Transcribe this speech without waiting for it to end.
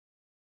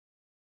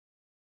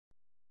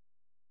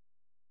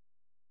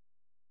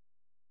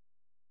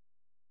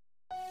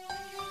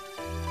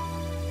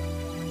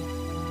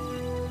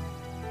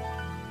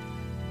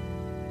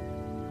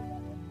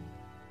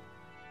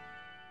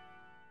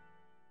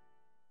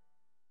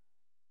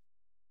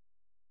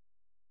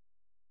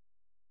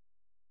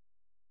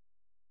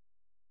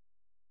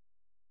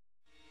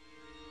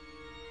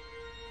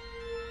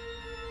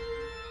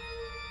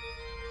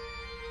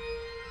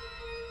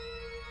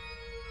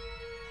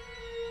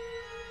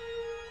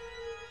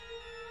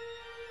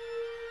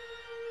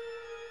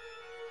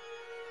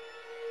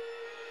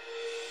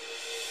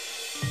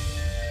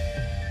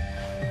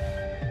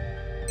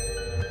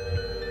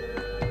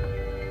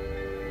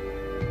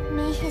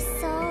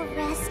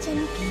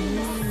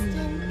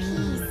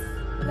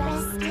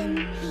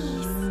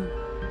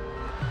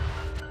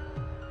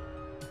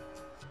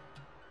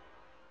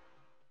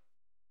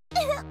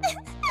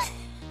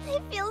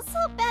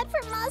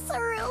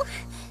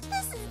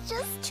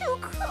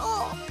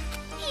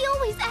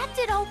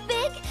acted all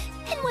big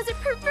and was a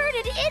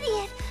perverted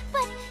idiot,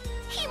 but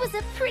he was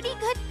a pretty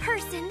good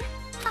person.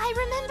 I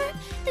remember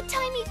the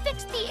time he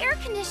fixed the air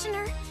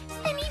conditioner,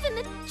 and even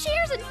the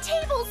chairs and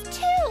tables,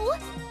 too!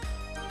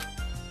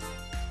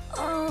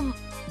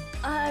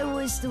 I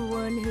was the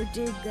one who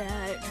did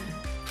that.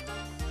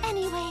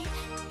 Anyway,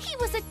 he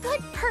was a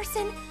good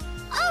person.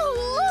 Oh,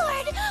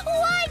 Lord!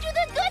 Why do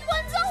the good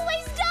ones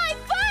always die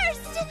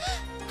first?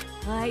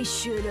 I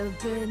should have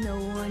been the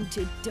one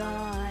to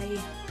die.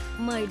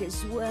 Might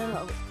as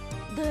well.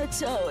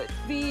 That's how it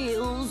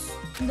feels.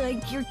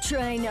 Like you're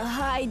trying to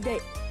hide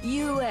that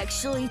you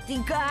actually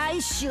think I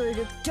should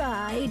have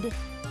died.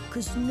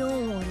 'Cause no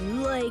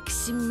one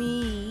likes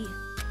me.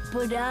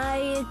 But I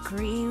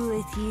agree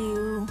with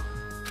you.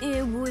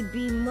 It would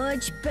be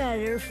much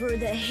better for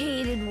the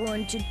hated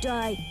one to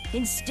die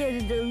instead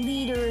of the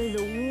leader of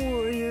the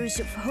Warriors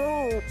of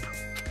Hope.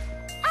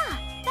 Ah,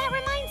 that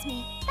reminds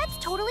me. That's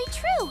totally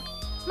true.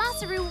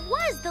 Masaru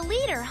was the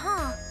leader,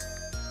 huh?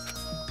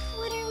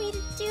 What are we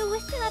to do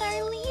without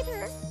our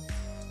leader?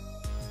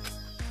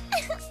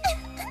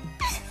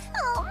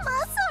 Oh,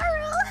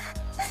 Masaru!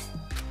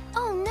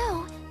 Oh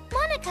no,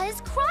 Monica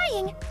is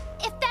crying.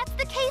 If that's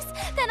the case,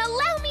 then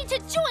allow me to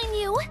join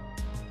you.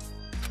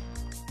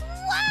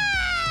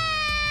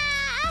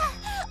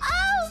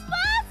 Oh,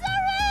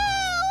 Masaru!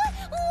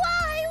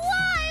 Why?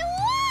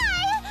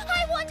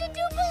 I wanted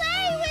to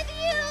play with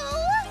you!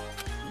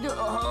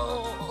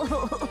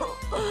 Oh,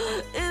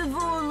 if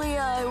only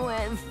I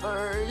went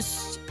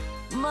first.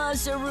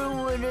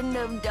 Masaru wouldn't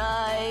have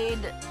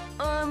died.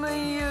 I'm a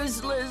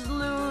useless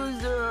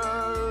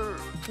loser.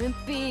 And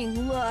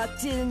being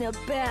locked in a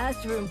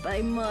bathroom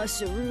by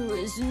Masaru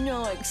is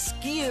no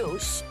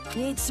excuse.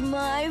 It's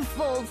my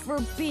fault for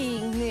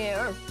being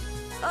there.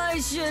 I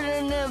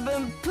shouldn't have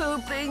been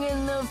pooping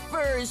in the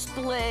first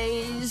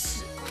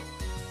place.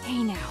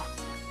 Hey now,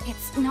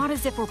 it's not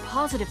as if we're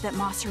positive that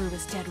Masaru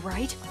is dead,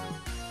 right?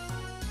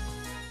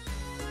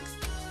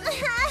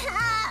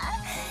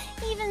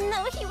 Even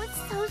though he was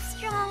so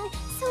strong,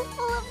 so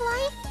full of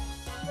life,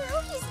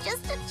 now he's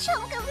just a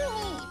chunk of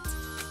meat.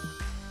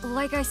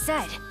 Like I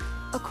said,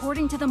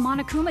 according to the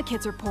Monokuma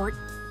kids' report,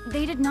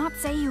 they did not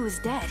say he was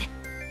dead.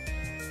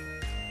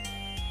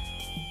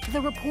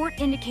 The report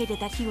indicated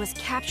that he was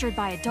captured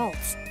by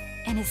adults,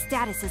 and his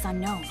status is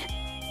unknown.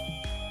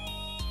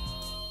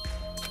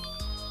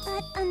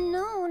 But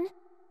unknown?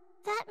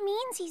 That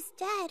means he's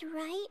dead,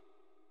 right?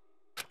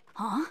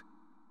 Huh?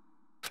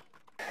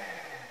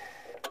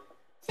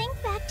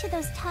 Think back to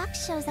those talk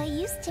shows I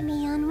used to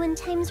be on when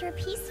times were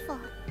peaceful.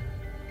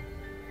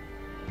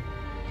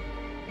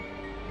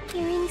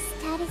 Hearing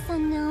status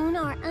unknown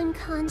or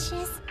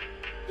unconscious,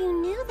 you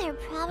knew they're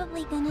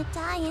probably gonna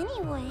die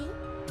anyway.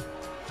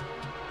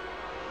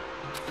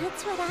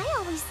 That's what I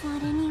always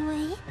thought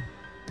anyway.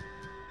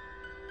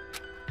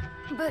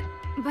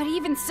 But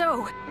even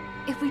so,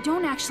 if we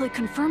don't actually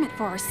confirm it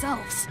for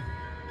ourselves...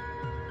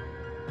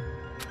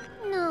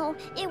 No,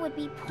 it would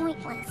be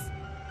pointless.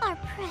 Our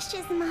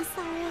precious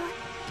Masaru.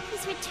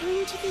 He's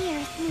returned to the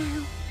Earth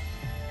now.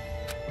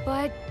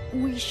 But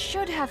we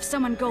should have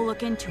someone go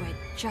look into it,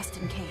 just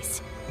in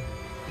case.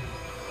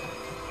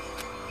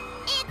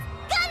 It's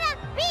gonna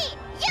be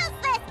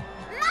useless!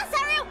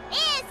 Masaru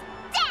is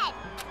dead!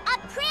 A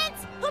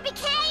prince who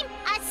became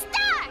a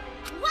star!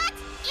 What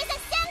is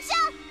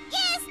essential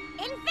is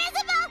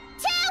invisible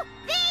to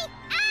the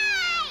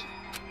eye!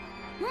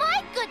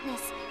 My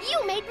goodness, you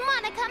made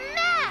Monica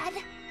mad!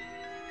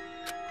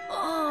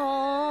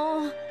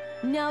 Oh,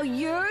 now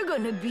you're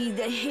gonna be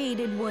the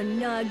hated one,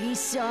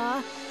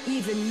 Nagisa.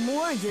 Even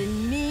more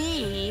than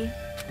me.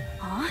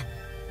 Huh?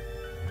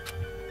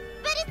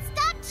 But it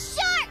stopped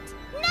short!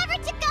 Never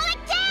to go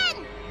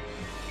again!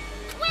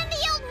 When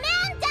the old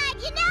man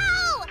died, you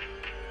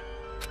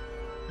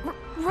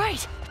know!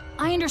 Right!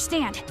 I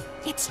understand.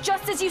 It's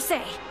just as you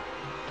say.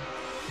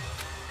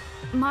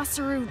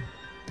 Masaru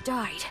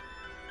died.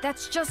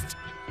 That's just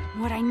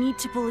what I need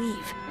to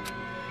believe.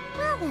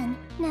 Well then,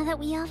 now that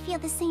we all feel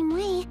the same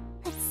way,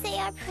 let's say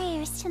our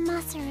prayers to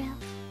Masaru.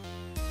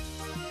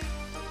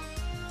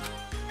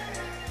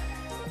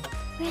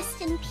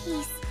 Rest in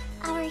peace,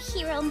 our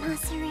hero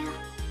Masaru.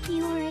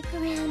 You were a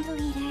grand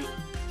leader.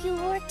 You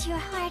worked your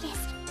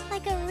hardest,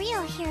 like a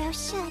real hero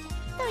should,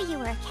 though you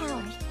were a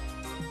coward.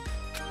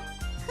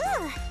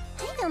 Whew,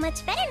 I feel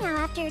much better now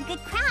after a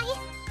good cry.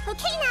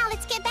 Okay, now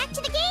let's get back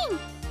to the game!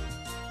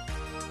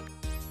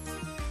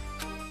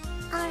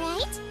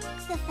 Alright,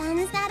 the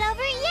fun's not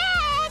over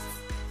yet!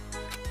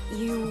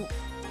 You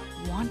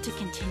want to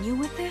continue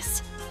with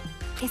this?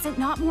 Is it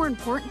not more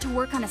important to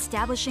work on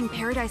establishing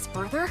Paradise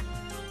further?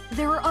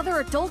 There are other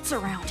adults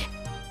around.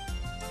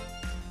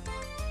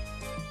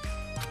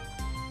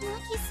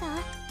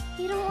 Nagisa,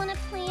 you don't want to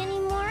play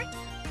anymore?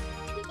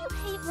 Do you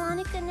hate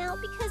Monica now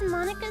because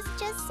Monica's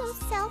just so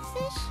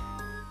selfish?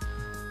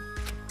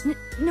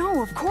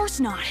 No, of course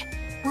not.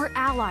 We're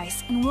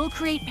allies, and we'll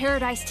create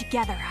Paradise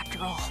together after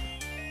all.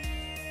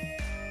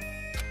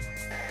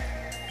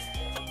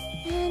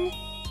 Then,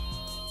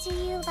 do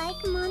you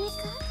like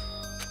Monica?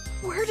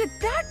 Where did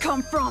that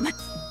come from?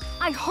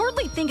 I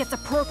hardly think it's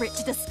appropriate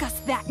to discuss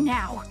that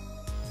now.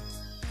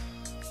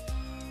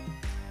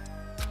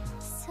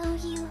 So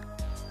you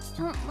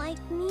don't like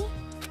me?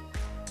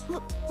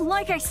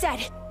 Like I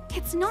said,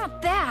 it's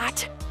not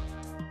that.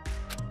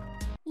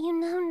 You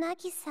know,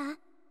 Nagisa,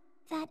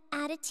 that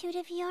attitude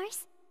of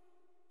yours?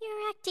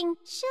 You're acting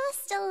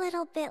just a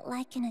little bit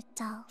like an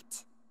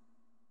adult.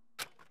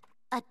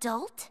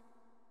 Adult?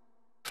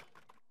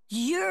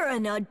 You're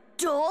an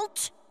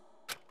adult?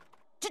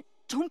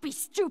 Don't be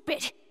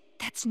stupid.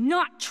 That's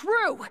not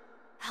true.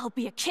 I'll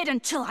be a kid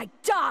until I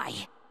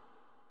die.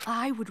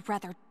 I would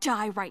rather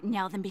die right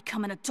now than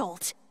become an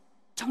adult.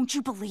 Don't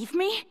you believe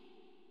me?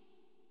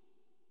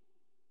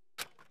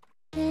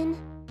 Then,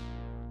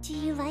 do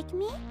you like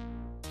me?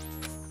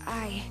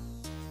 I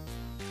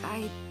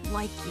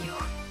like you.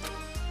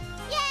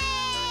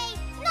 Yay!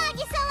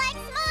 Nagisa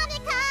likes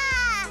Monica!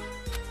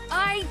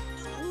 I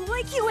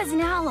like you as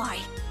an ally,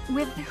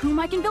 with whom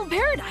I can build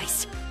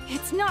paradise.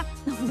 It's not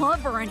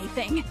love or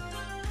anything.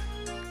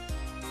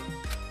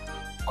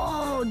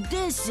 Oh,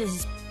 this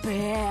is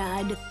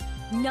bad.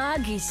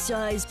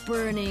 Nagisa is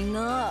burning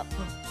up.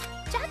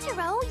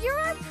 Jotaro, you're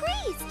our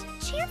priest!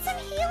 Chant some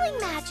healing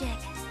magic!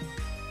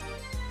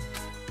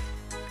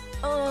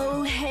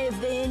 Oh,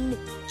 heaven,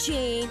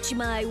 change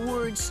my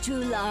words to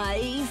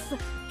life.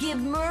 Give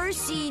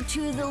mercy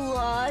to the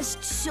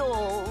lost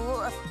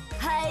soul.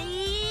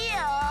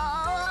 Hi-ya!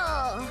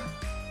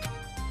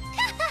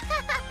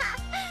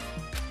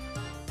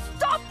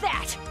 Stop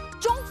that!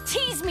 Don't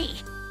tease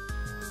me!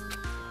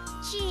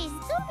 Jeez,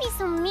 don't be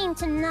so mean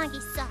to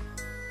Nagisa.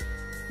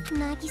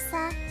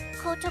 Nagisa,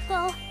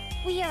 Kotoko,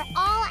 we are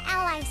all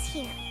allies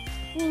here.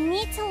 We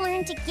need to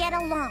learn to get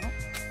along.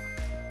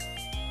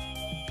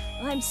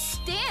 I'm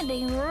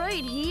standing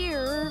right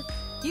here.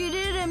 You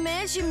didn't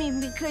mention me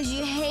because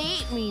you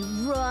hate me,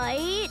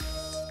 right?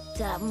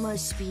 That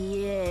must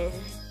be it.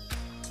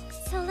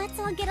 So let's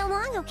all get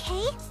along,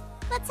 okay?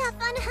 Let's have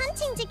fun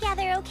hunting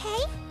together,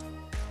 okay?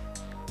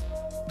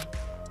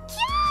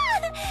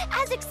 Yeah!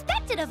 As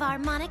expected of our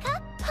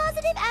Monica,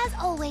 positive as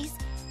always.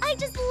 I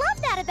just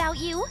love that about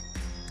you.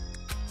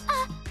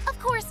 Of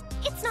course,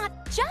 it's not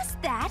just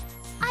that.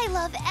 I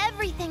love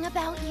everything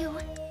about you.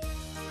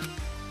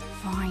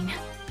 Fine.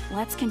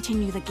 Let's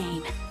continue the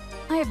game.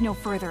 I have no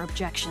further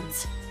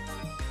objections.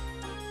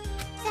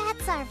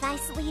 That's our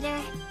vice leader.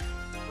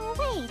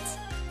 Wait,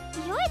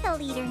 you're the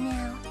leader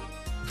now.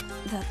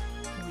 The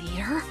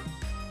leader?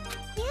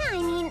 Yeah,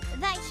 I mean,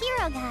 that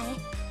hero guy.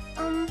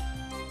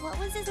 What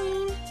was his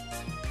name?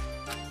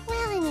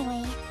 Well,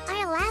 anyway,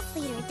 our last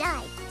leader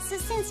died. So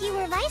since you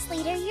were vice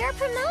leader, you're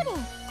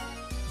promoting.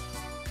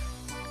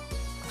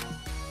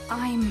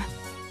 I'm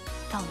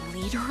the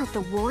leader of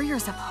the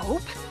Warriors of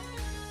Hope?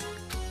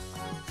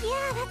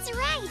 Yeah, that's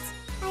right.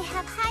 I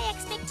have high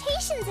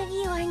expectations of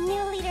you, our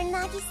new leader,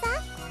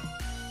 Nagisa.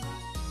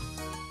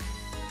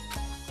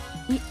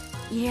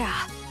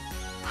 Yeah.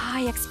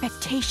 High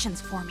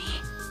expectations for me.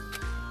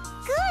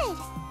 Good!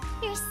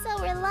 You're so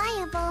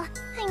reliable.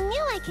 I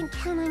knew I could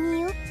count on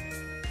you.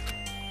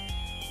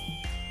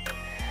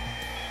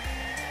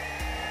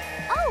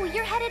 Oh,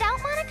 you're headed out,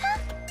 Monica?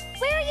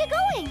 Where are you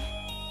going?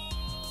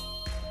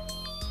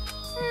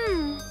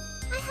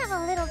 I have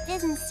a little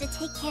business to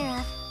take care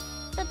of.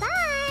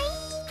 Bye-bye!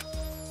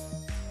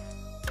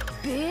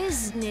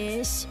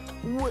 Business?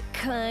 What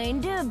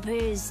kind of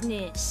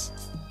business?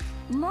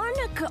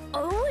 Monica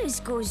always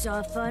goes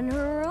off on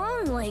her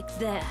own like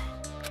that.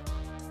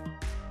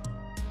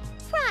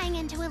 Prying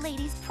into a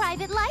lady's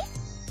private life?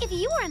 If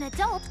you were an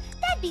adult,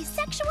 that'd be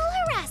sexual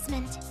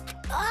harassment.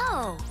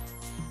 Oh,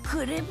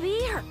 could it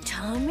be her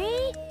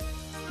tummy?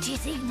 Do you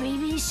think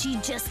maybe she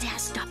just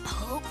has to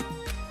poop?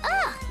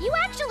 You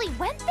actually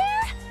went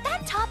there?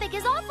 That topic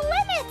is off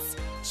limits!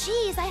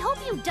 Jeez, I hope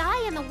you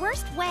die in the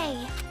worst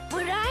way.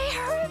 But I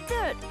heard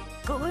that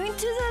going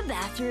to the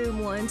bathroom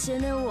once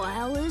in a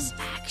while is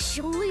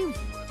actually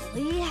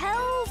really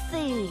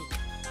healthy.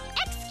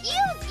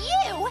 Excuse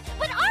you,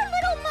 but our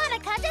little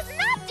Monica does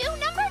not do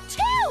number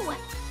 2!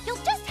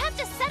 You'll just have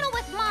to settle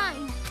with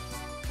mine.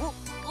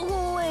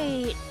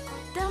 Wait,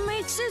 that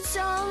makes it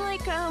sound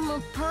like I'm a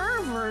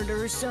pervert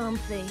or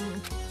something.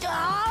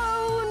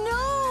 Oh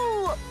no!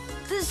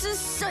 This is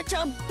such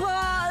a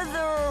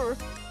bother!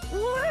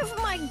 What if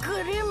my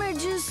good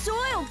image is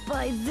soiled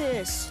by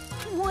this?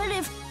 What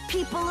if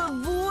people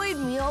avoid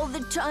me all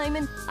the time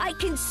and I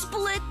can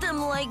split them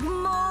like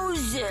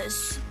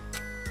Moses?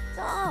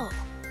 Oh,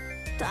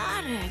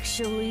 that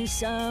actually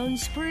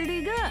sounds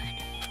pretty good.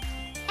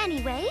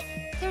 Anyway,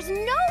 there's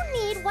no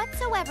need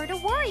whatsoever to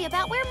worry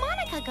about where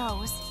Monica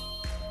goes.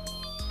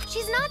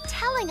 She's not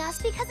telling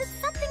us because it's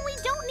something we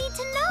don't need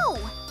to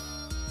know.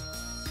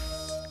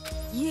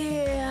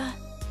 Yeah,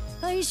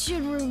 I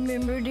should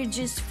remember to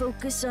just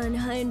focus on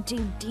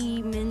hunting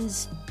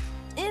demons.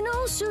 And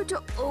also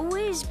to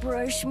always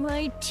brush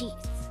my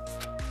teeth.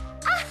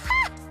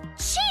 Aha!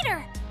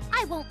 Cheater!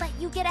 I won't let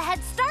you get a head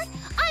start.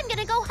 I'm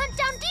gonna go hunt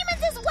down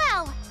demons as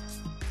well!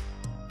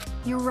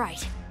 You're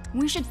right.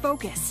 We should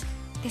focus.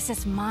 This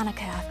is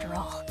Monica after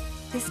all.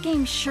 This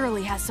game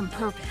surely has some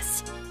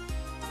purpose.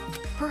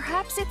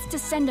 Perhaps it's to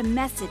send a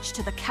message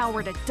to the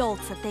coward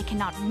adults that they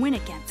cannot win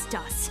against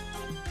us.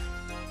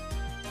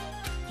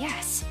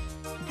 Yes,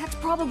 that's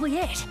probably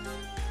it.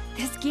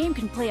 This game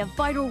can play a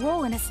vital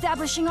role in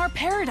establishing our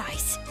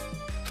paradise.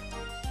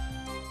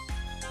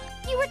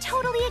 You were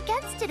totally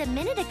against it a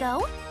minute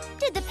ago.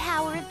 Did the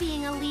power of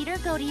being a leader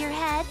go to your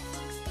head?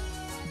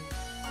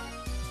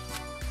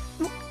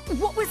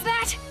 What was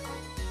that?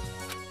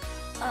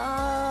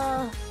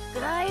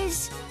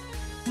 Guys?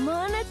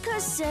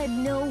 Monica said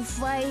no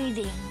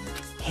fighting.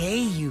 Hey,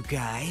 you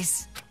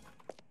guys.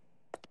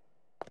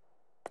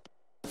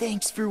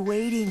 Thanks for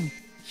waiting.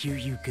 Here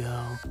you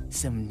go.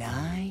 Some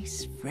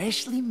nice,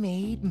 freshly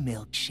made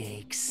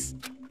milkshakes.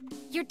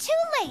 You're too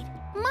late.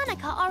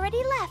 Monica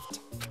already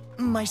left.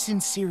 My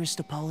sincerest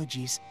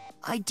apologies.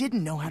 I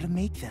didn't know how to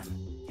make them.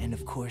 And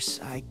of course,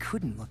 I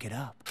couldn't look it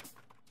up.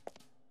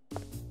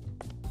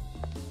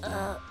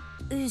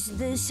 Is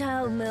this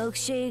how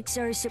milkshakes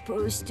are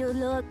supposed to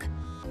look?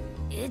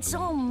 It's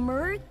all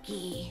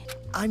murky.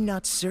 I'm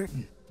not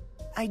certain.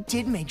 I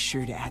did make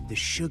sure to add the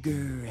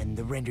sugar and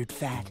the rendered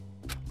fat.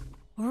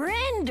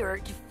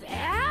 Rendered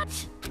fat?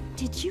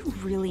 Did you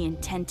really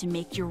intend to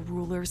make your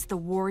rulers the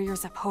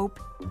Warriors of Hope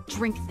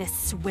drink this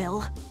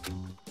swill?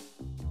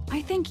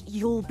 I think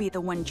you'll be the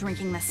one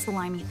drinking the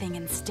slimy thing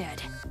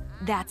instead.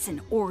 That's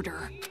an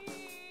order.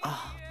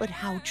 Ah, but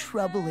how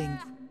troubling.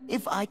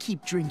 If I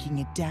keep drinking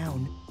it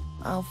down,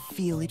 I'll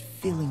feel it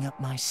filling up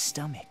my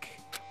stomach.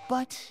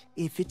 But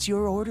if it's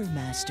your order,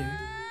 Master,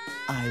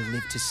 I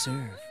live to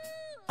serve.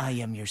 I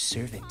am your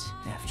servant,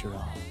 after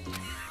all.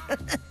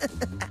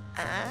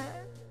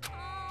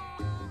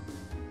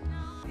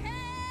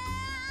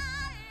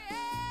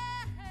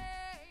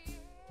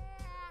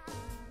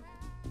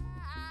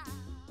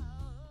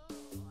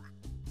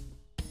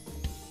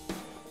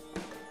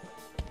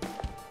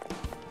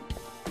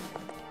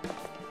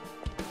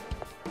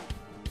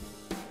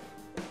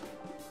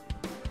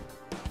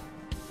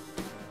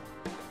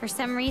 For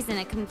some reason,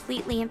 a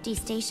completely empty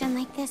station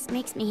like this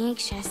makes me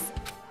anxious.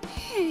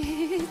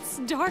 It's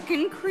dark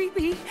and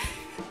creepy.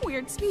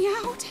 Weirds me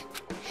out.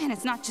 And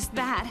it's not just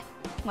that.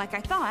 Like I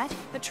thought,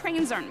 the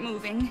trains aren't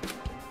moving.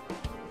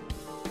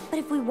 But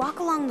if we walk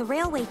along the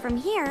railway from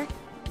here,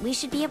 we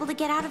should be able to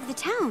get out of the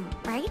town,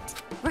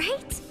 right?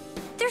 Right?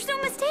 There's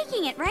no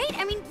mistaking it, right?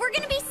 I mean, we're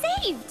gonna be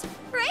saved,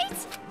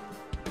 right?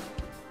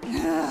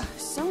 Ugh,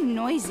 so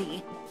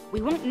noisy.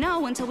 We won't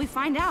know until we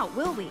find out,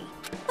 will we?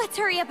 Let's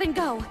hurry up and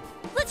go.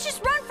 Let's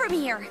just run from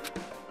here.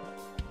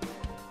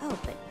 Oh,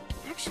 but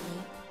actually,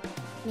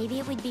 maybe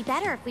it would be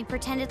better if we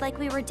pretended like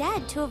we were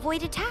dead to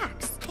avoid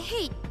attacks.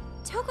 Hey,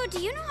 Toko, do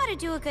you know how to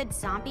do a good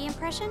zombie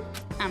impression?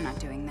 I'm not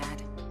doing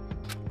that.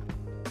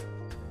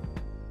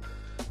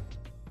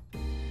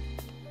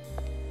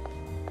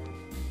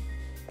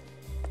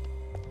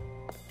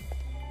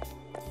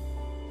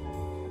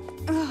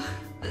 Ugh,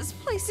 this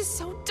place is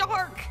so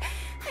dark.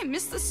 I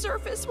miss the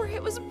surface where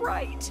it was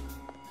bright.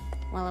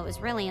 Well, it was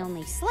really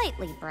only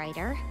slightly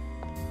brighter.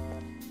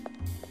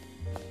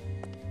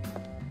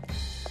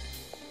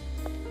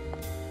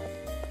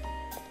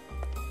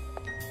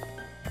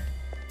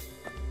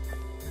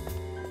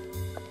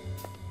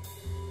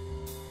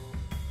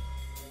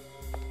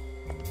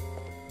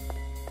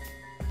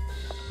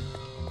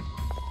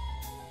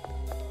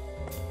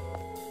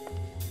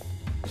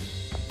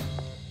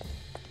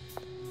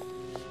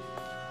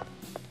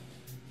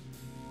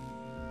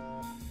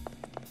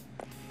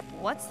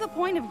 What's the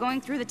point of going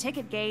through the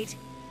ticket gate?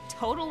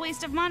 Total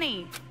waste of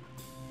money.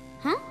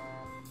 Huh?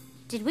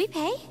 Did we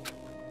pay?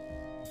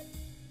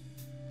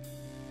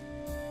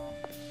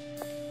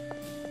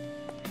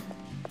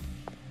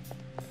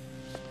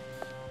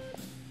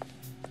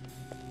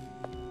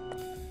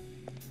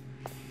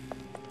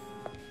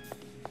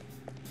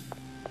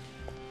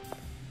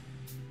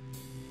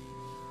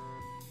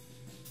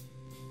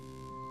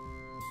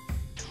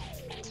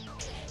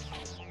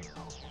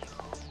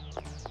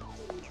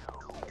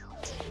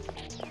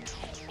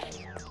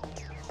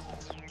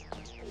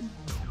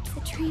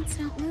 Train's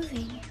not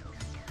moving.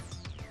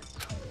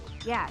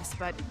 Yes,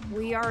 but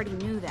we already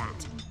knew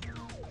that.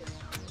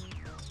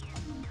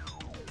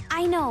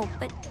 I know,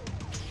 but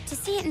to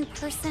see it in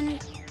person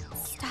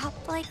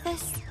stopped like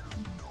this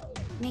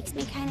makes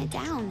me kind of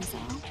down, is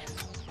all.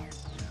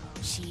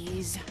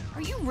 Jeez,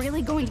 are you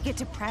really going to get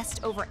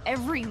depressed over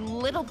every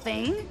little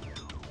thing?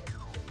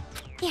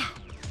 Yeah,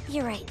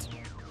 you're right.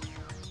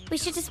 We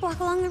should just walk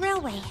along the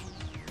railway.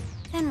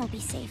 Then we'll be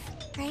safe,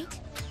 right?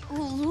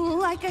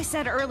 Like I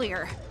said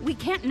earlier, we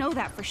can't know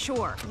that for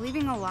sure.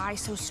 Believing a lie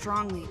so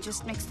strongly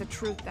just makes the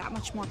truth that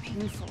much more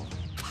painful.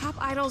 Pop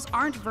idols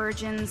aren't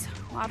virgins,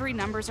 lottery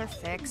numbers are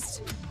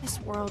fixed.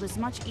 This world is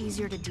much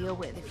easier to deal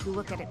with if you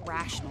look at it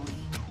rationally.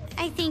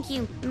 I think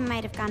you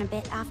might have gone a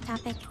bit off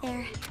topic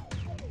there.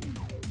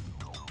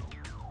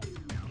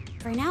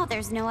 For now,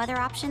 there's no other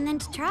option than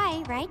to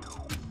try, right?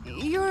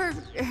 You're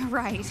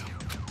right.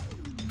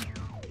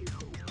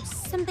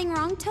 Something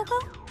wrong, Toko?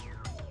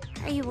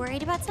 Are you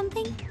worried about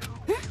something?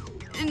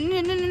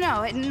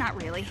 No,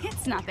 not really.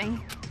 It's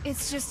nothing.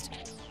 It's just...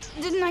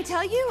 Didn't I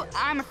tell you?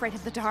 I'm afraid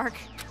of the dark.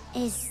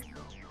 Is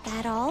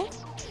that all?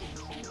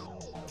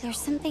 There's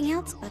something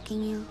else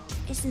bugging you,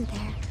 isn't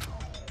there?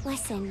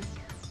 Listen,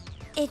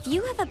 if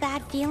you have a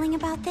bad feeling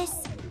about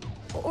this,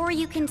 or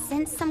you can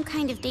sense some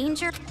kind of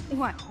danger...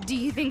 What, do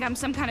you think I'm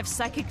some kind of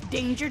psychic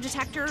danger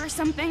detector or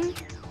something?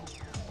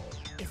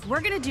 If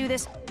we're gonna do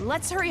this,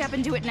 let's hurry up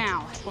and do it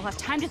now. We'll have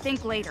time to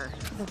think later,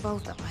 the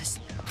both of us.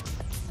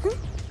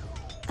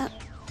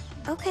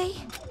 Okay.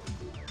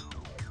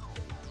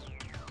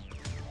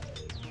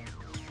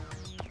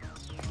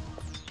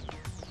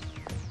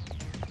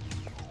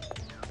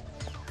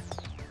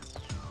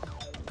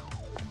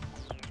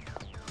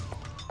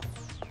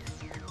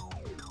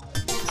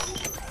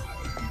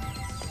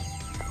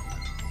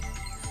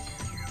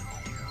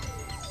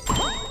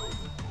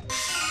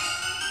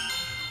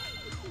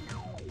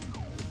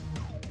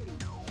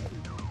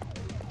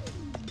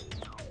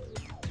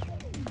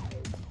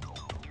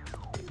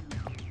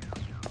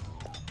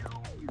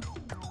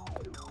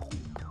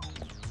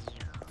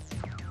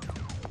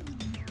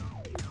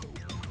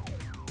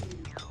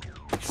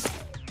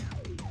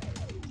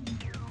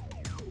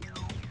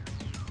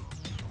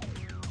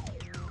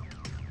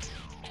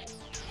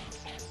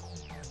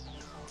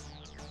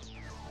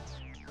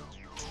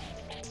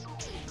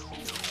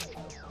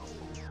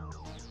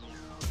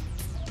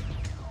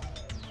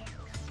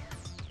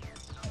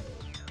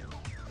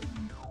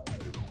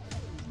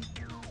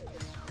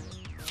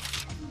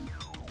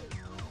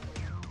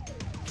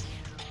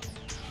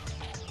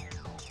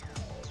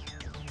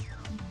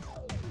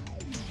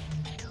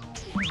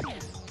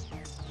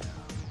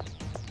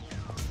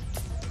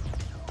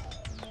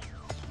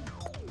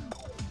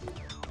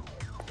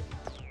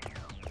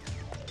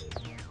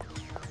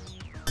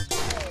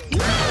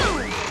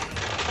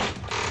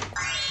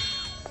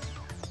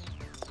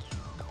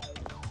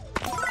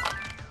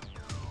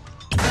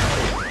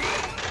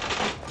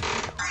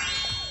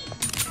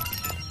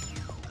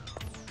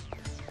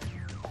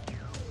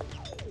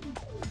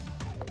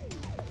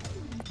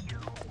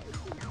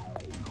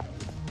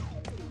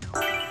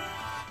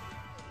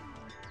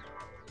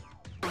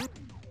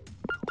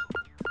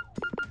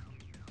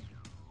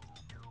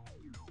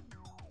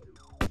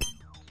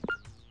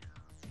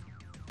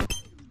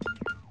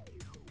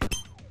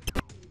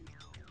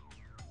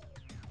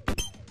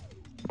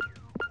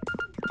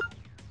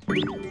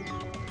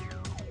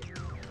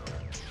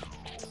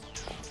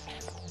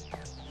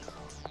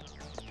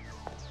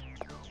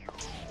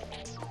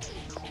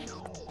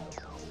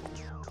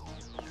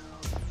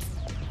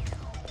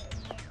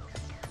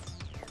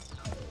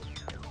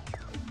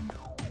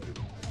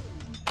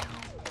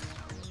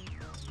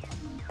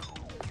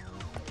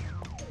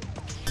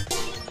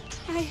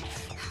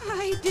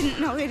 I didn't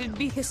know it'd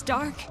be this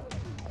dark.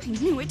 I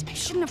knew it. I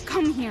shouldn't have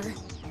come here.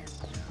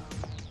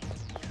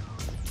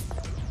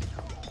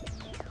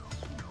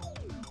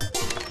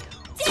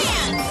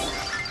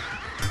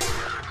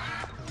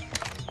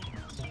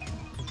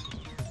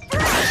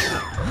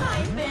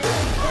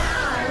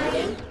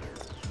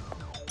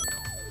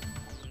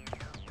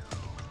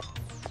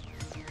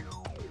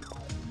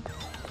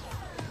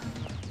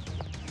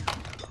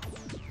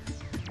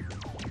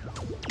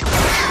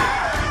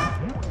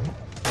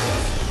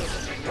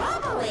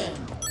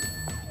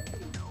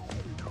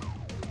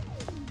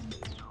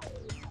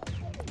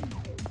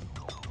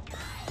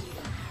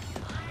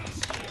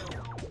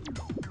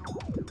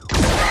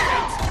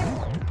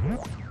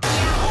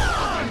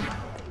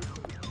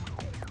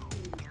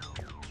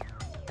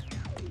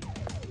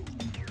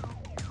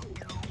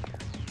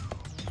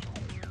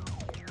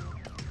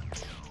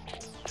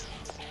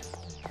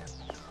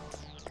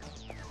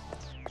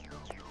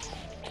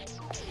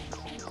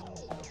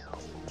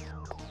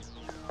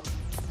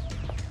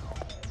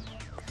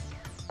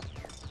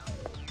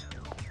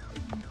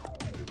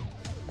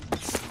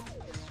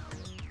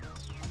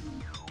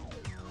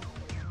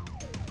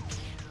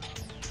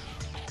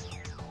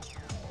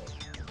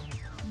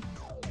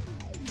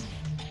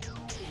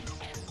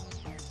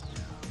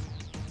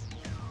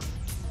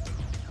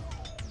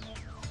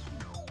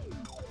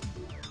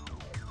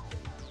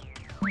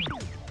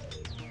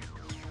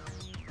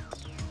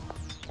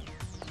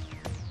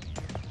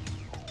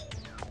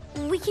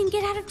 We can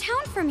get out of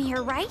town from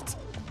here, right?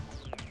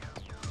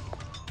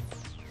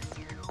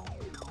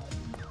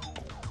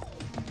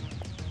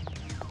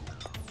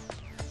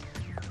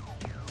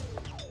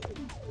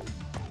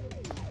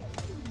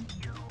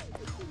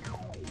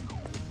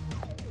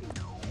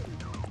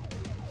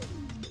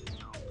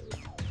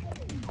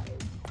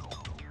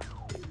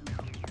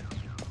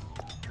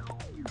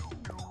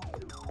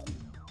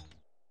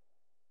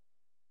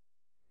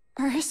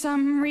 For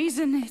some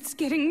reason, it's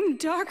getting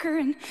darker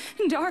and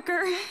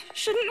darker.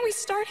 Shouldn't we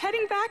start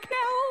heading back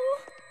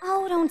now?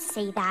 Oh, don't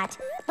say that.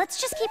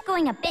 Let's just keep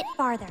going a bit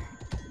farther.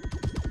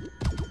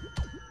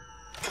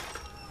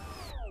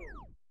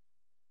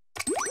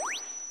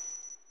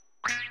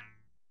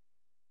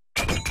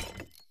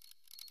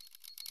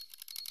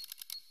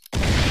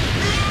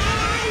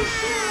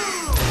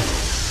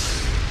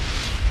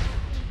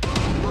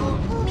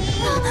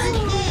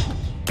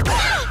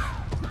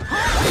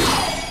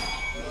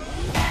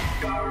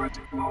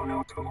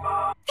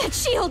 That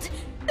shield!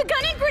 The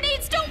gun and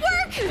grenades don't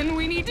work! And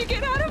we need to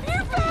get out of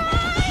here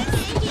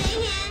fast!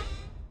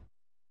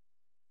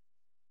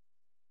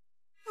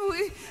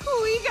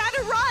 We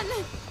gotta run!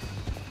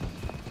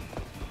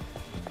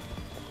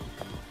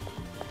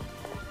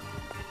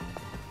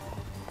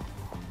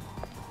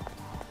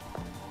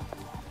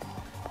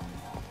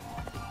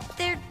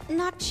 They're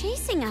not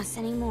chasing us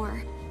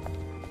anymore.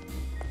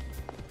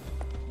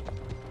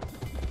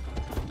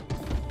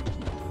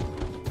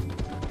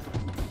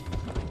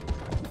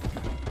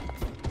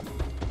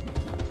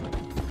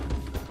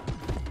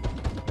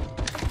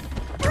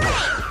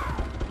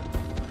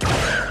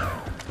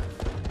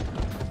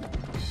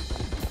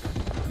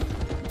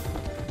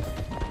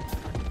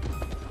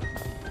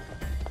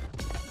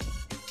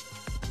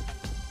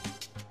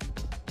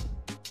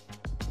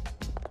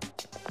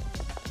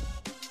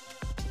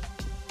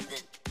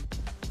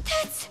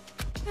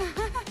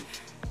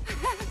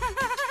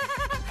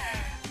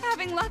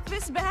 Having luck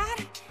this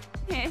bad?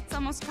 It's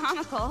almost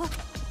comical.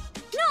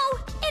 No,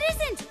 it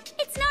isn't!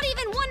 It's not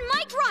even 1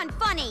 micron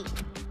funny!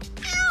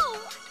 Ow!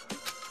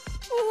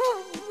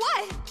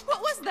 What?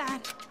 What was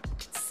that?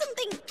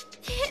 Something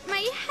hit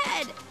my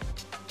head.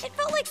 It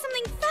felt like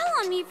something fell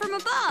on me from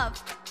above.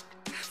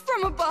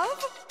 From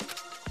above?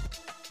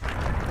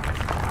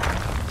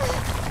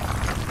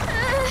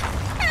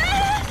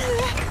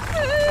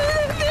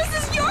 This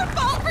is your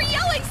fault for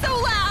yelling so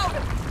loud!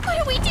 What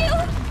do we do?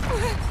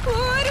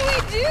 What do we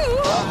do?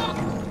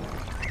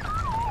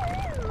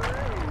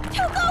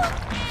 Toko!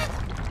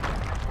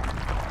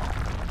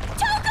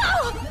 Toko!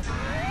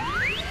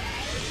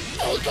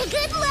 Take a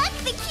good look,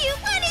 the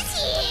cute one is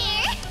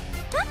here!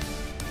 Huh?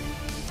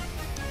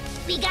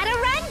 We gotta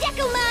run,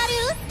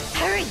 Dekomaru!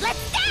 Hurry,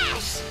 let's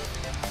dash!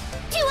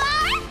 To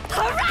our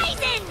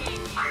horizon!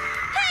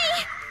 Hey!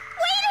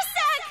 Wait a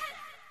sec!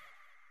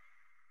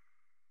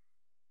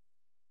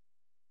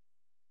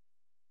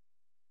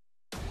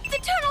 The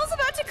tunnel's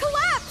about to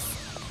collapse!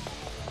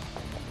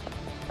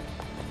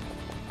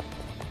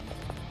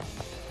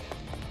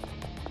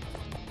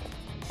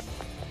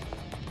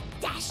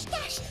 Dash,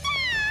 dash,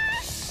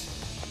 dash!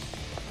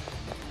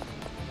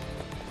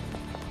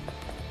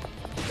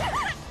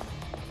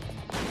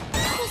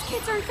 Those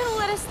kids aren't gonna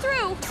let us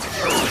through!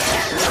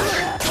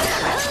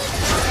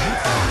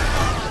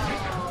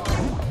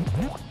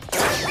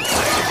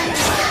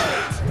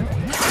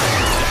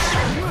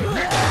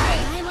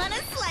 I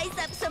wanna slice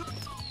up some...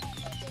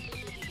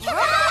 No!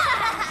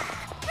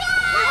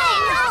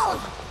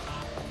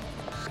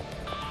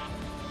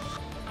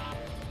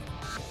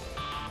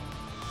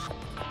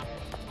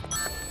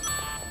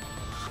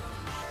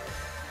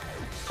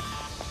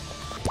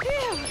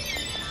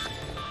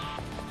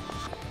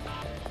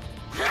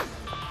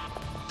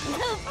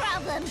 No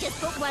problem, just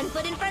put one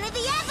foot in front of the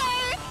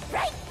other!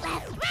 Right,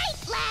 left, right,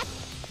 left!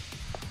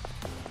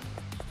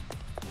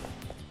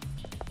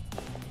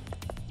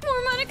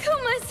 More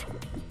Monokumas!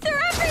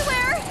 They're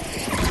everywhere!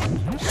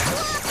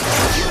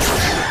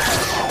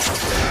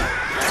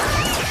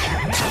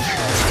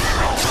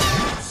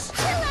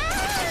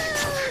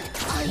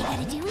 All you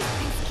gotta do is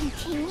press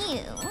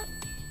continue.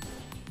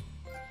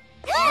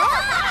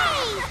 Run!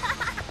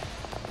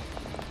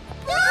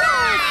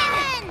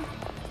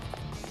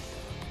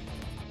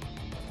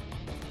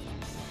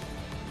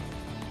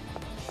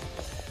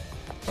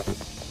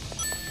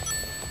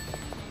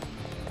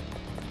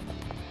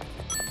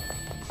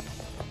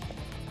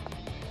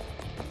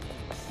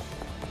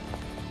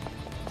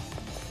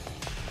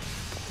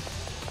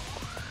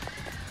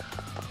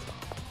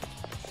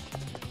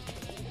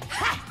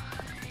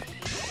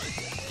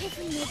 If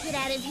we make it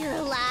out of here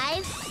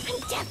alive, I'm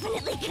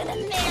definitely gonna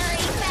marry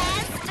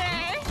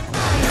faster.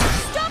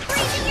 Stop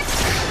breathing your...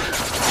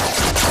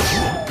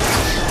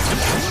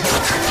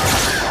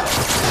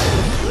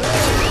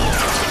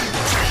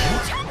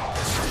 Jump,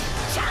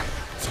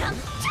 jump,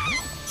 jump,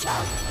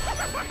 jump,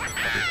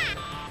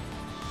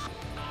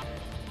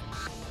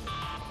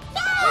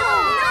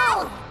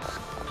 No!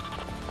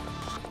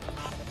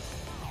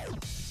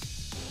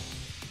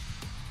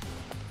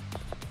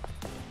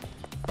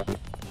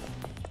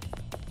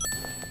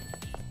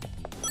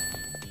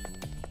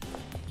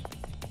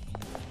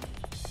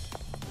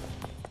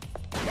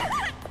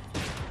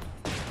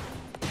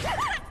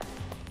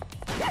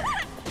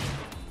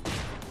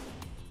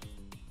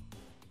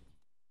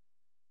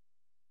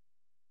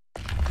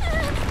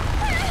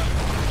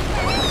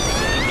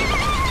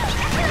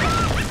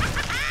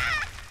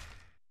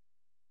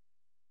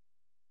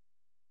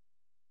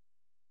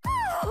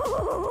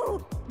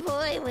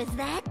 Boy, was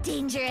that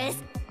dangerous.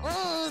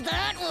 Oh,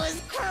 that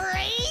was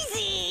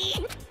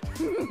crazy.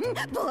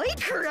 Boy,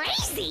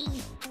 crazy.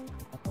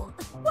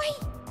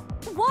 Wait!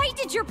 Why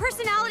did your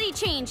personality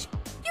change?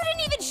 You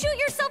didn't even shoot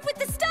yourself with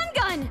the stun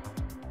gun!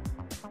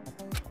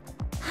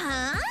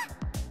 Huh?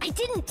 I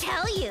didn't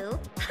tell you.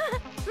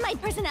 My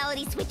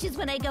personality switches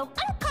when I go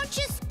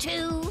unconscious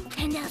too.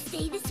 And I'll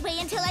stay this way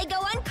until I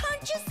go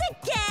unconscious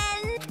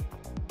again.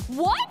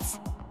 What?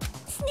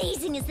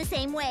 Sneezing is the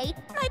same way.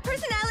 My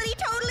personality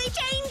totally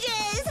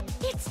changes.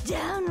 It's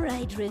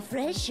downright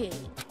refreshing.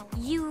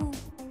 You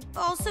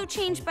also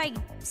change by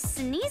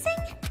sneezing?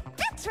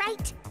 That's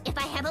right. If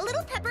I have a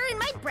little pepper in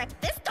my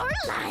breakfast or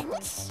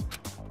lunch.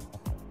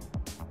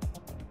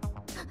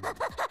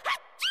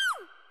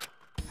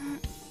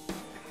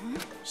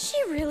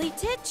 She really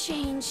did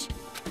change.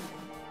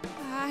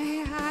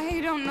 I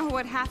don't know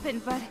what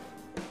happened, but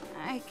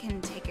I can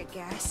take a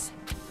guess.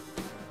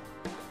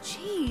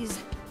 Jeez,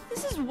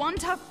 this is one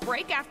tough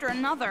break after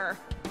another.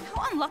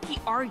 How unlucky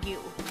are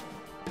you?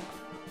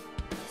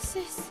 This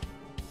is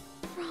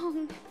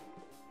wrong.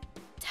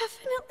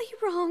 Definitely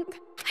wrong.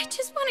 I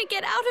just want to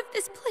get out of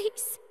this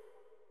place.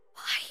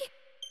 Why?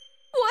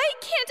 Why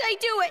can't I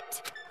do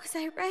it? Was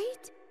I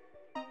right?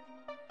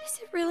 Is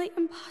it really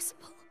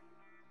impossible?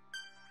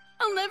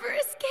 I'll never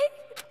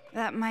escape.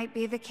 That might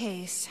be the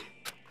case.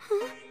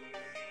 Huh?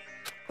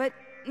 But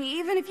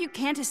even if you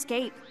can't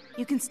escape,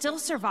 you can still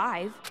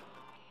survive.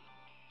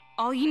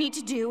 All you need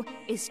to do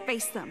is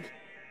face them.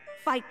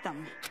 Fight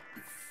them.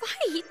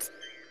 Fight?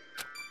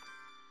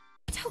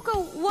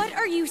 Toko, what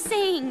are you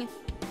saying?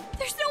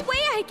 There's no way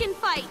I can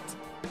fight!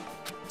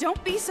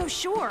 Don't be so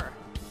sure.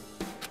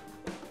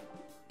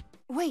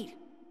 Wait,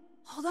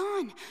 hold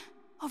on.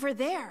 Over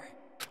there.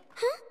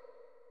 Huh?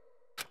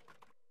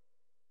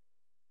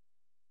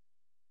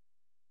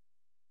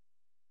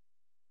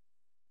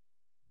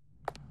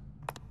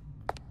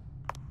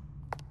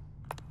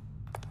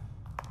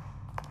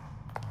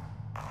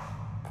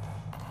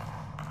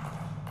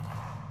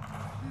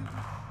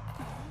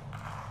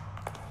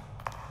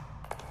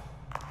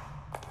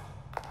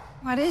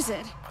 What is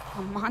it?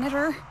 A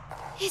monitor?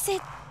 Is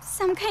it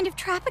some kind of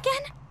trap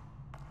again?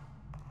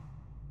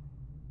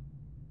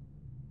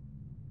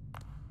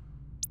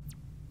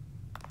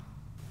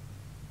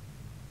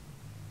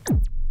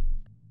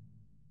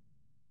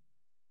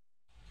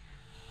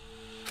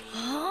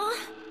 Huh?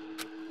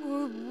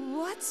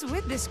 What's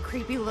with this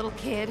creepy little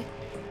kid?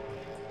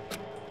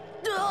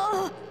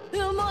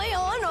 Am I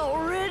on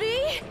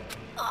already?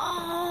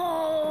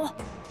 Oh,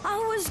 I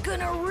was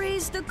gonna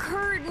raise the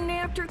curtain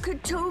after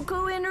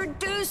Kotoko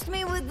introduced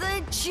me with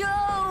a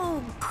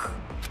joke.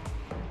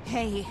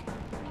 Hey,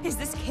 is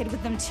this kid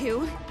with them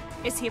too?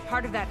 Is he a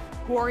part of that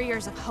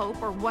Warriors of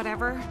Hope or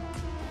whatever?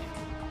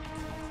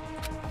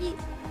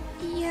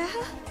 Yeah?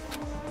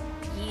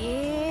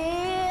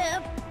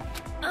 Yep.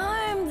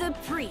 I'm the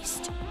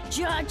priest,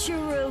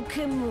 Jachiro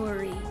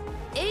Kamori,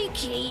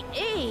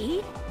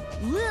 aka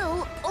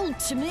Lil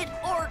Ultimate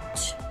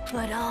Art.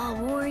 But I'll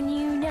warn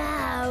you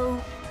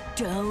now,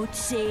 don't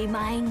say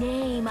my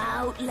name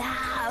out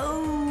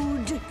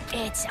loud.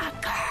 It's a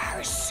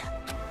curse.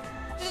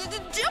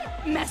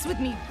 Don't mess with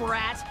me,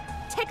 brat.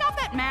 Take off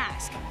that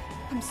mask.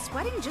 I'm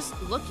sweating just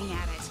looking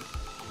at it.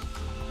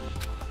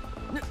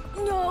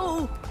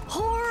 No,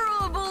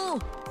 horrible.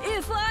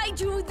 If I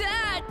do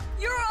that,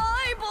 your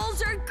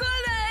eyeballs are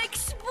gonna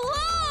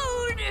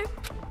explode.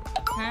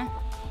 Huh?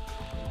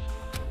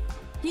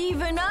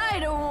 Even I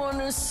don't want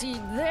to see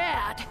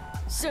that.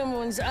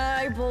 Someone's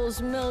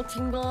eyeballs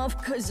melting off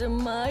because of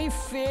my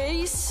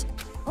face.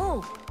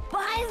 Oh,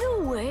 by the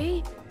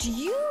way, do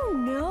you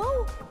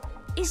know?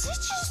 Is it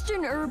just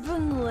an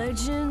urban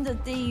legend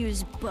that they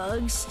use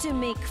bugs to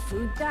make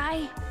food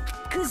dye?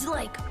 'Cause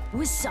like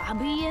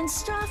wasabi and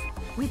stuff,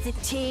 with the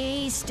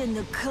taste and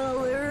the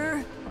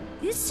color,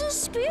 it's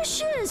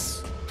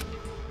suspicious.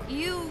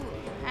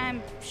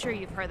 I'm sure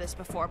you've heard this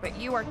before, but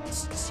you are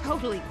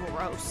totally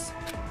gross.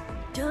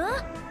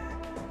 Duh?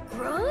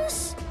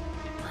 Gross?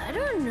 I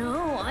don't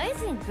know. I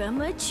think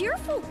I'm a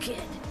cheerful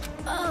kid.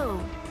 Oh,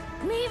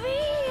 maybe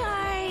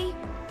I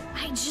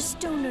just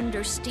don't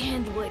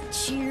understand what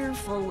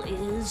cheerful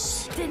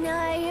is. Then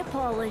I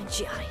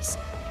apologize.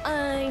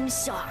 I'm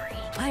sorry.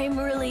 I'm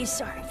really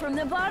sorry. From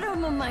the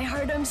bottom of my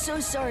heart, I'm so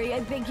sorry. I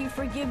beg you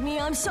forgive me.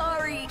 I'm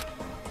sorry.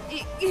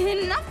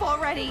 Enough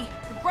already.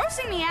 You're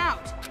grossing me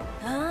out.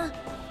 Huh?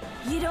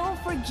 You don't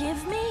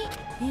forgive me?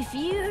 If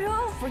you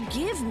don't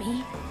forgive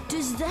me,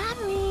 does that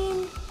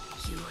mean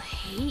you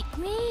hate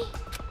me?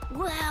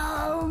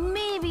 Well,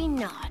 maybe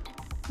not.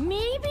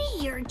 Maybe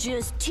you're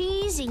just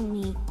teasing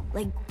me,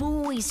 like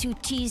boys who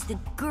tease the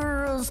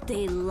girls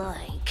they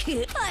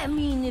like. I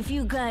mean, if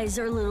you guys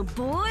are little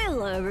boy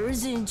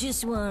lovers and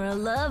just want to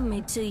love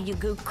me till you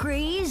go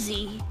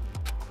crazy.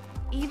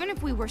 Even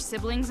if we were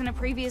siblings in a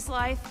previous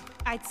life,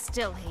 I'd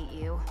still hate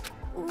you.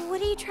 What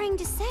are you trying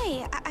to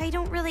say? I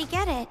don't really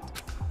get it.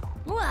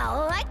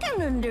 Well, I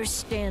can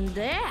understand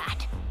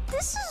that.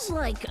 This is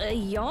like a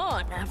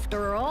yawn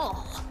after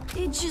all.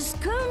 It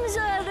just comes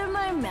out of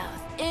my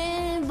mouth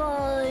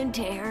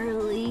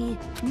involuntarily.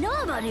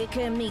 Nobody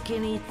can make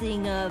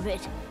anything of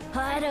it.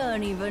 I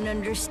don't even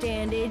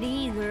understand it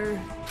either.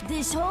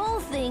 This whole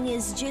thing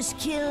is just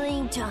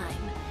killing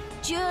time.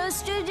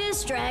 Just a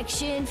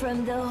distraction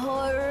from the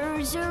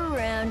horrors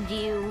around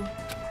you.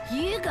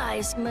 You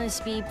guys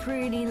must be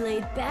pretty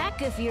laid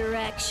back if you're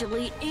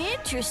actually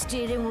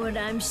interested in what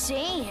I'm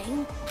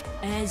saying.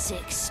 As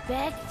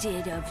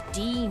expected of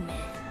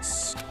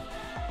demons.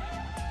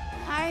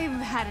 I've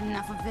had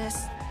enough of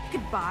this.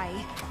 Goodbye.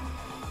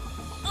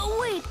 Oh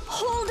wait,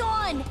 hold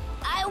on!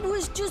 I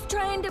was just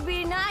trying to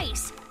be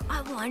nice.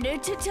 I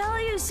wanted to tell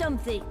you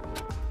something.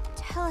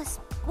 Tell us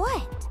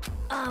what?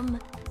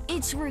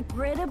 It's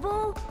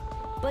regrettable,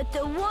 but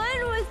the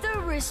one with the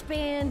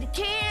wristband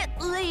can't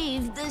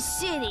leave the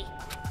city.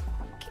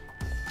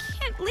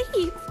 Can't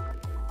leave?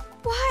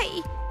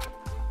 Why?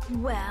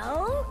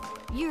 Well,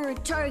 you're a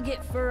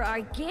target for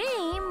our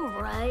game,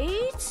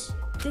 right?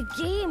 The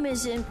game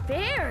isn't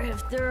fair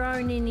if there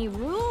aren't any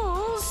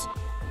rules.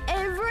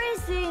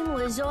 Everything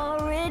was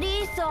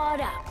already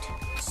thought out.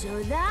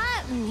 So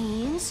that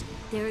means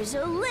there's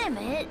a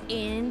limit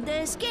in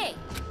this game.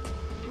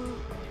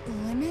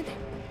 Limit?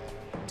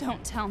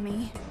 Don't tell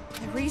me.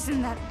 The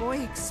reason that boy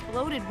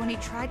exploded when he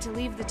tried to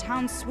leave the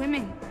town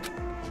swimming.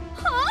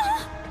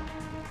 Huh?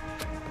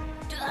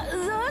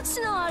 That's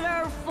not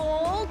our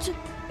fault.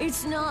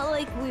 It's not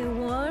like we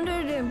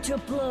wanted him to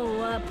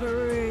blow up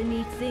or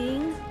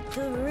anything.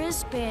 The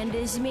wristband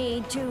is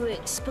made to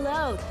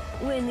explode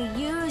when the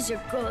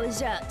user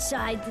goes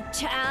outside the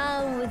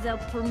town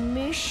without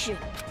permission.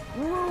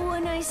 Well,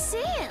 when I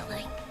say it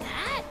like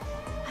that,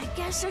 I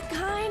guess it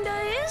kinda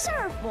is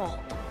our fault.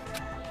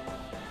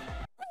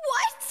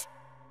 What?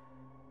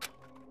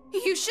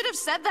 You should have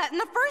said that in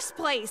the first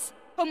place.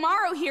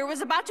 Homaro here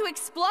was about to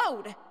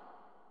explode.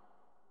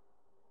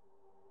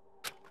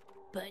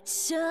 But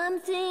some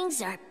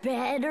things are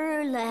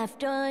better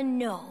left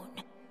unknown.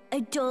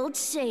 Adults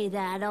say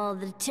that all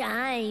the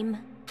time.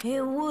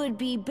 It would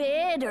be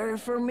better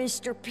for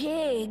Mr.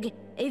 Pig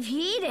if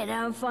he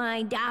didn't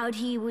find out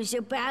he was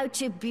about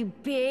to be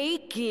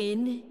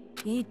bacon.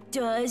 It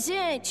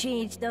doesn't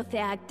change the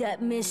fact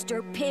that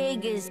Mr.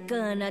 Pig is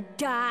gonna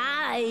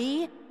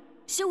die.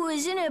 So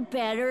isn't it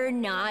better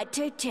not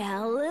to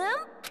tell him?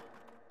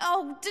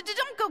 Oh,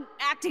 don't go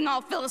acting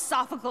all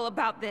philosophical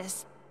about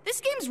this. This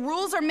game's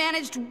rules are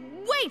managed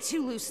way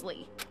too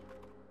loosely.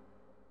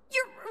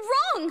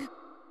 You're wrong!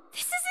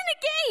 This isn't a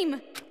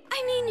game!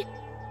 I mean,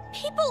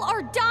 people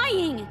are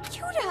dying!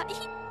 Yuta,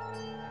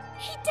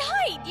 he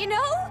died, you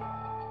know?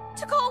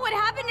 To call what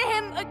happened to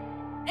him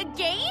a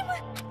game?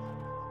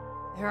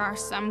 There are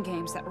some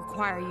games that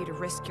require you to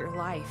risk your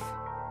life.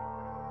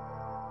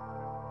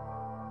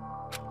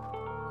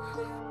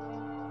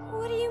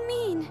 What do you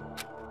mean?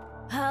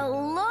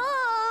 Hello?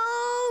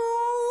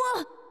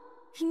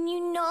 Can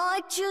you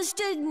not just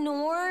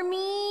ignore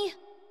me?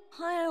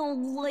 I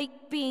don't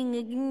like being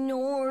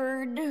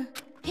ignored.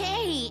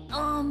 Hey,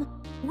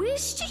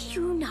 which do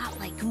you not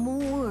like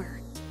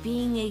more?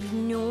 Being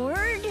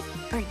ignored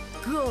or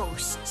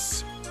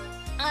ghosts?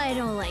 I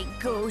don't like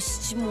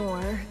ghosts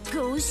more.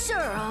 Ghosts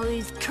are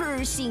always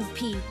cursing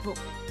people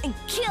and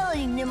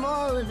killing them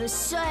all of a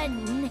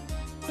sudden.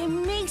 It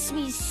makes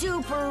me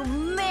super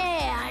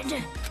mad.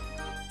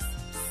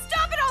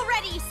 Stop it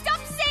already! Stop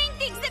saying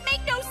things that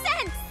make no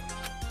sense!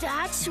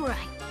 That's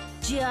right.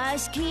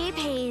 Just keep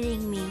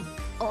hating me.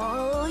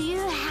 All you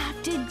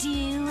have to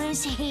do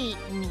is hate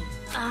me.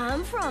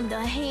 I'm from the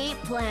hate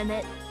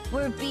planet,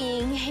 where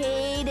being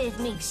hated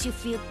makes you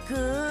feel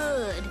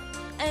good.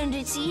 And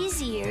it's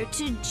easier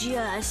to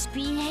just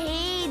be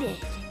hated.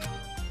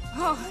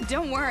 Oh,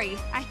 don't worry.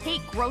 I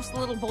hate gross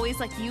little boys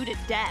like you to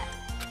death.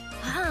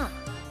 Huh?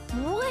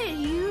 What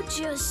you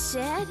just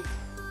said?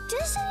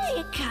 Doesn't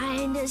it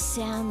kinda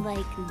sound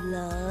like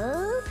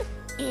love?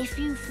 If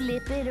you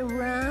flip it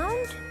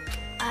around?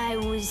 I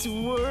was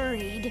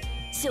worried,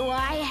 so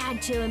I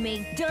had to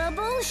make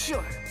double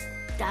sure.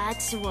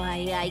 That's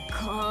why I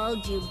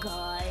called you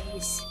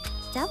guys.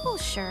 Double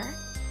sure?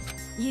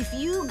 If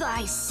you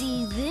guys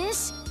see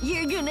this,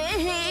 you're gonna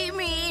hate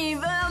me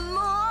even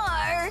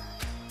more!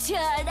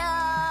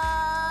 Ta-da!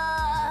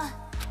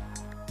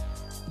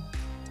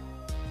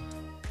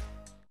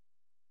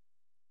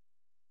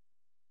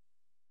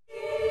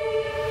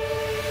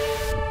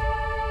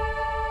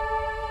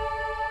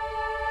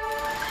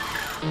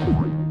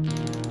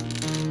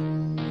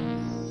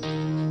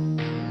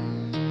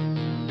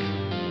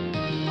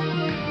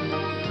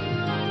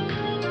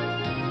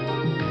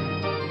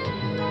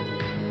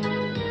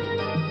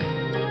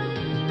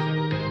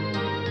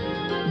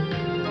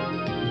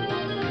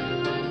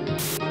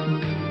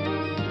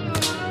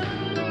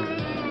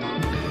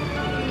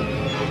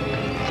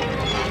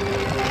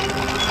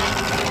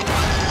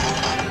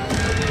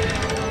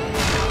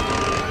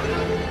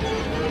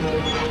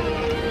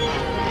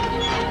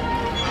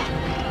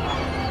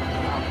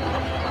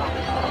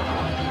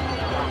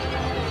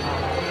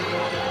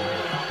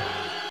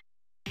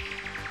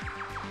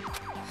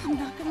 I'm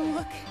not gonna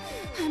look.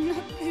 I'm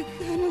not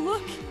gonna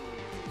look.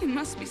 It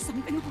must be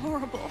something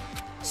horrible.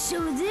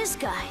 So this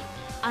guy,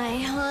 I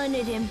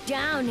hunted him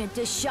down at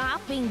the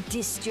shopping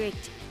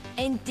district.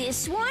 And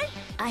this one,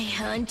 I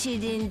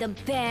hunted in the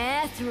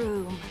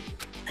bathroom.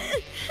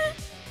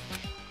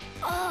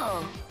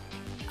 Oh,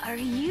 are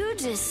you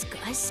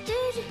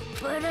disgusted?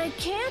 But I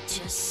can't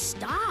just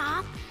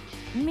stop.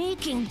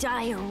 Making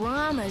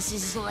dioramas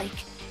is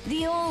like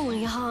the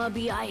only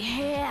hobby I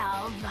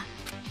have.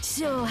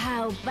 So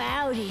how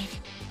about it?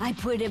 I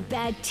put a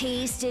bad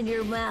taste in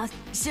your mouth,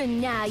 so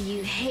now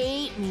you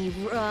hate me,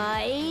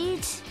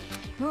 right?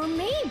 Or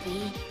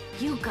maybe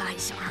you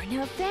guys aren't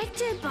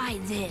affected by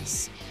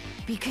this.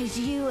 Because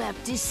you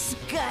have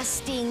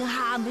disgusting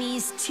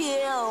hobbies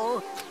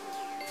too.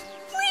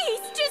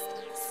 Please, just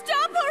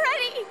stop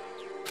already!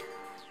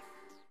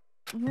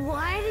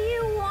 Why do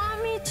you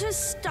want me to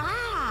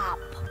stop?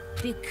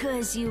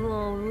 Because you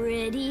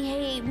already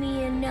hate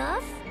me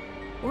enough?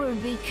 Or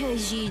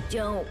because you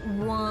don't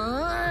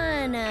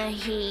wanna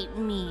hate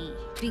me?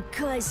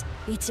 Because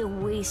it's a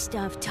waste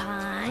of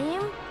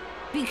time?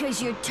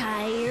 Because you're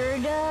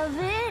tired of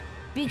it?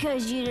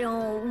 Because you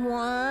don't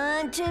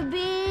want to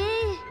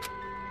be?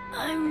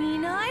 I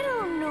mean, I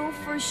don't know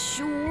for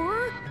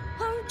sure.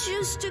 I'm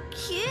just a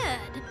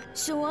kid,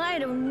 so I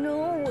don't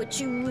know what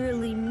you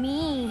really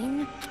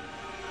mean.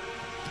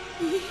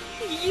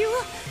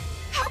 You...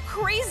 How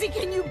crazy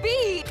can you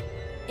be?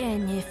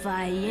 And if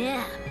I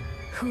am,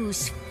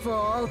 whose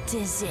fault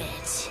is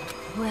it?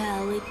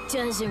 Well, it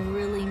doesn't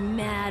really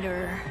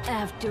matter.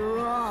 After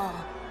all,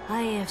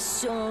 I have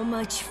so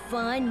much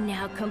fun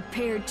now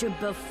compared to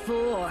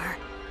before.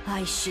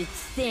 I should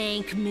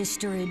thank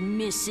Mr. and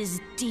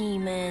Mrs.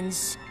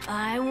 Demons.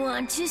 I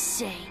want to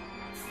say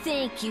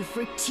thank you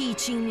for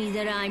teaching me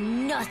that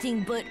I'm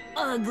nothing but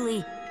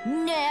ugly,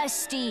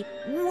 nasty,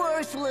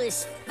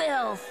 worthless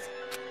filth.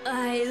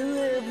 I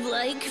live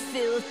like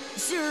filth,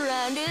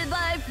 surrounded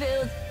by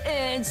filth,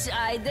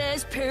 inside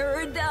this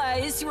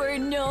paradise where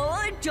no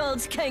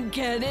adults can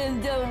get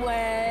in the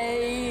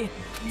way.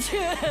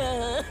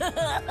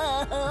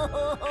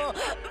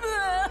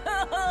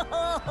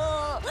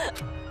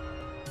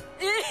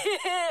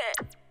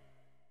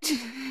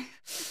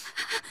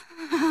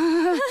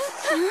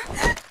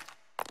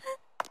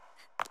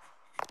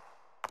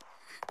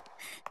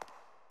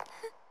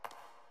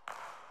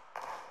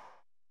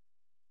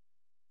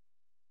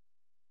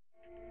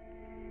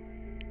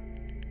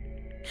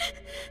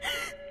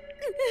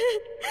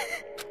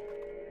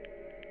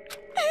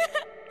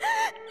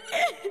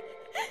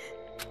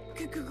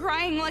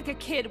 Crying like a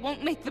kid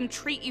won't make them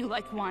treat you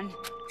like one.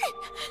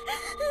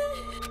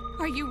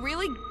 Are you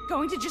really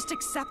going to just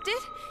accept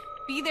it?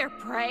 Be their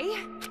prey?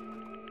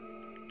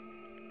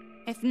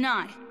 If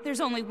not,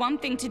 there's only one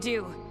thing to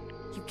do.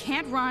 You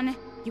can't run,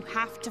 you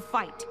have to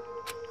fight.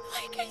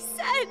 Like I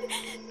said,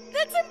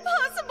 that's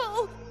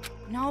impossible!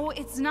 No,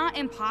 it's not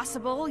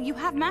impossible. You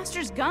have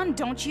Master's gun,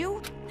 don't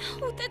you?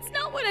 No, that's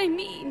not what I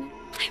mean.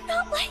 I'm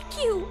not like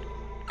you.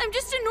 I'm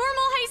just a normal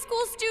high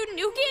school student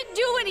who can't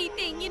do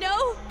anything, you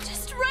know?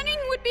 Just running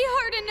would be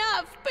hard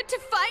enough, but to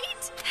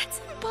fight?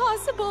 That's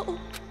impossible.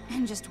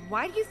 And just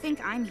why do you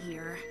think I'm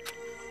here?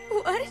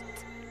 What?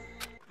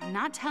 I'm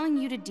not telling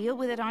you to deal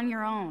with it on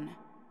your own.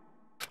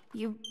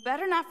 You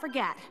better not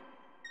forget,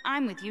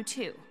 I'm with you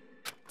too.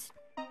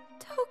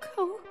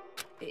 Toko.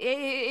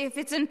 If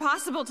it's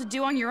impossible to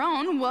do on your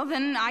own, well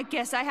then I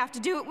guess I have to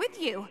do it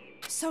with you.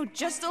 So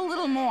just a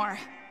little more.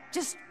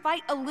 Just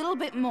fight a little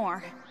bit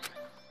more.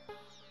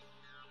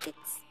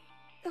 It's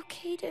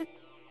okay to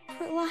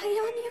rely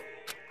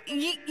on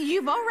you?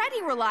 You've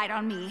already relied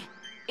on me.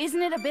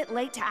 Isn't it a bit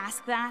late to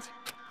ask that?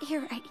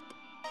 You're right.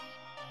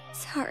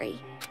 Sorry.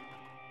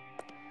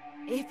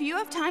 If you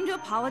have time to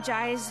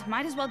apologize,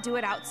 might as well do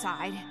it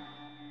outside.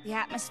 The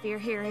atmosphere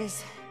here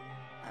is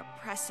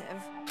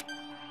oppressive.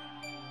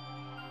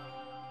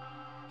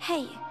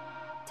 Hey,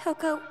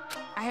 Toko.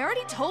 I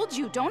already told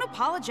you, don't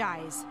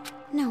apologize.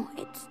 No,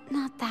 it's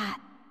not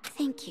that.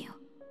 Thank you.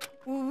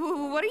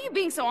 What are you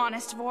being so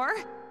honest for?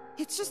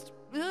 It's just,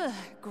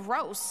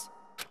 gross.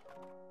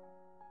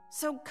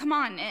 So come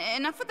on,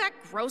 enough with that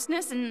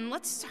grossness and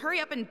let's hurry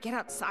up and get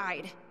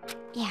outside.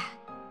 Yeah.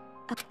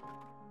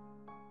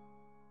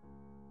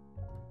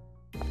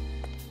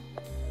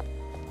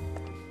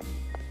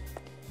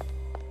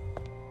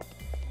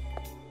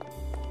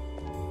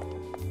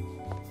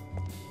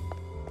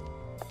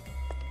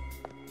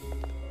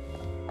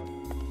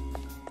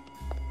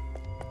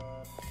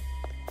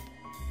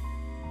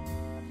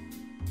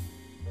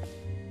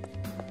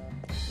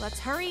 Let's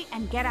hurry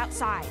and get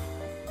outside.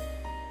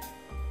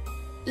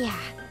 Yeah.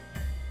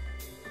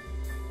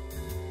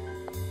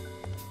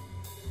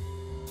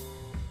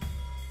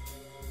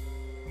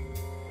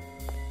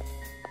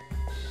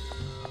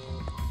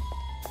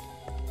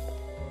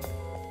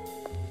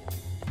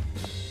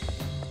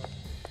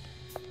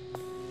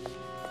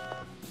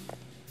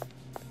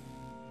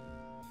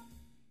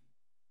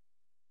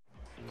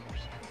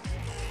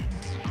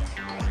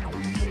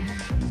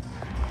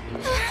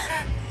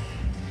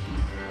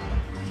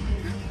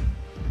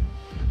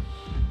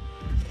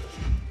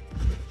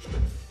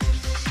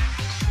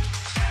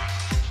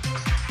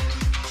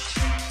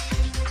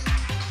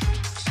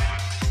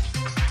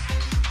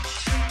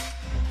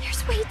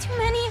 Way too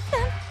many of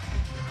them.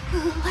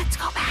 Let's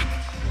go back.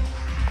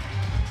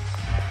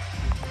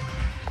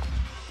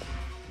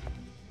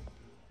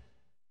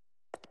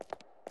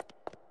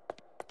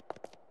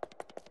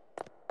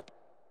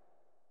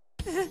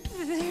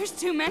 There's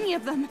too many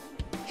of them.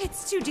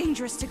 It's too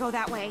dangerous to go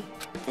that way.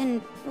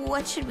 Then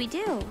what should we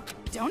do?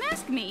 Don't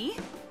ask me.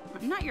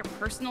 I'm not your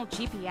personal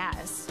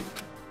GPS.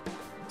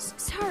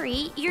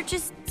 Sorry, you're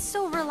just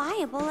so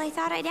reliable, I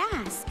thought I'd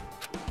ask.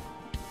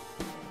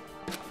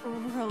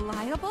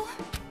 Reliable?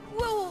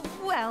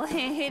 Well,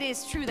 it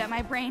is true that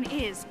my brain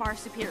is far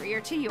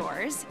superior to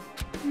yours.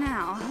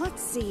 Now,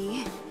 let's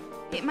see.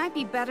 It might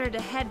be better to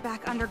head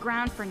back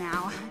underground for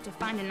now, to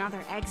find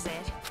another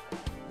exit.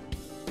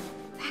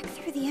 Back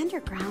through the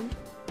underground?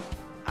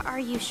 Are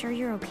you sure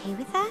you're okay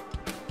with that?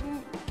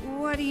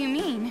 What do you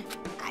mean?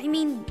 I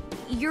mean,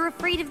 you're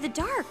afraid of the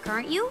dark,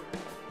 aren't you?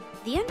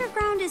 The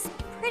underground is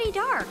pretty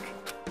dark.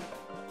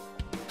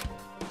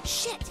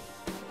 Shit!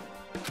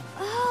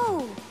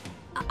 Oh!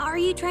 Are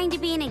you trying to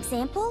be an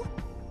example?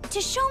 To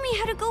show me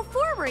how to go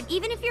forward,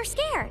 even if you're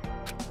scared.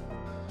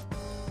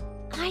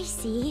 I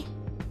see.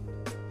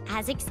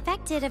 As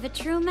expected of a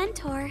true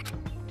mentor.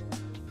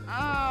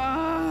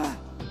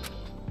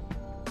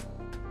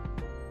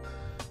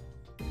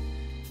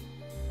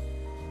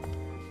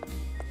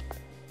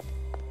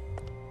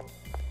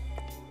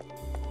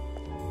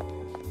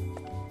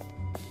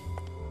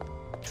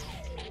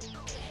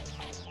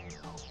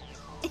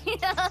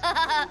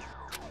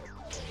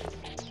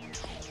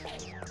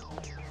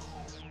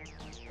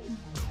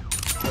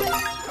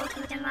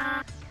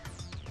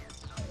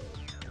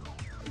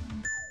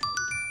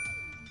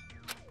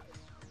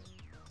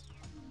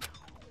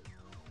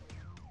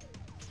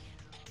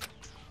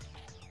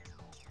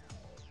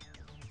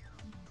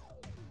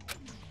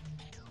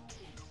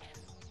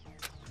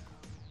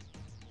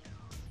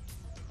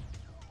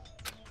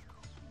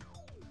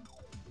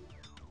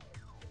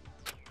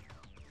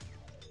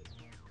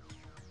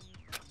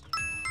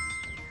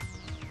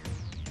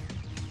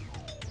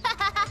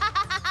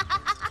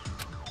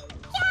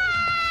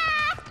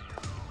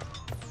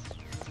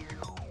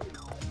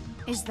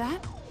 Is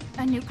that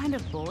a new kind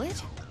of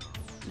bullet?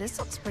 This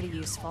looks pretty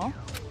useful.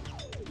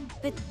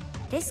 But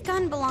this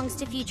gun belongs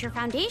to Future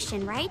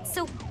Foundation, right?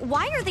 So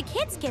why are the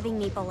kids giving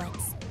me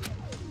bullets?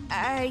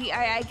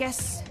 I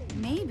guess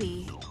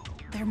maybe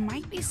there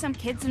might be some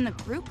kids in the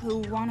group who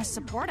want to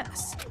support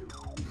us.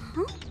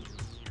 Huh?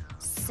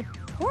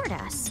 Support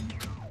us?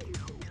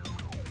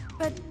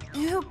 But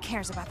who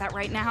cares about that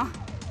right now?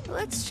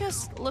 Let's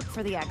just look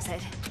for the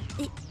exit.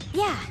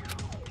 Yeah.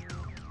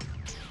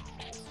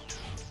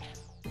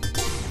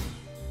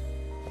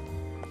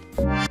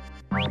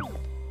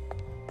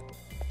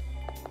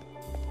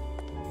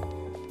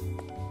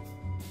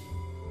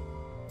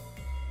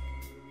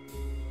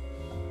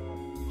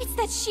 It's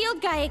that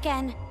shield guy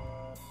again.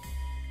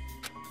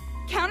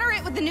 Counter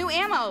it with the new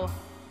ammo.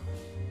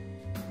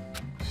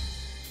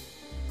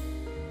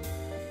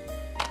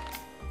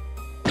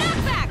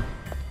 Knockback!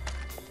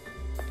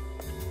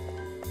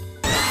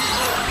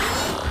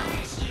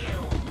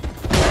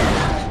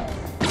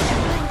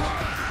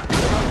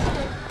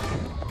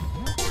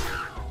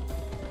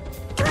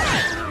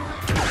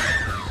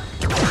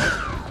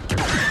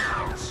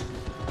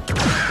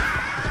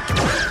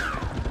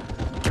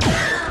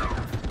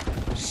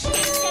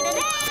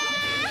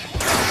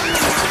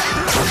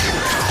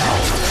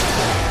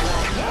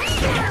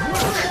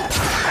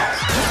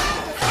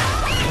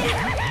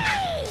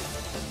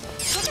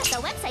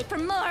 For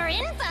more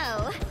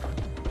info.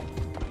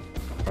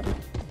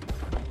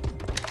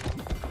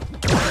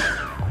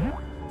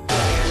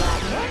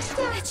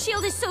 That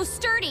shield is so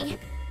sturdy.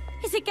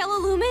 Is it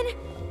Gelalumin?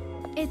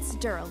 It's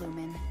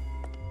Duralumin.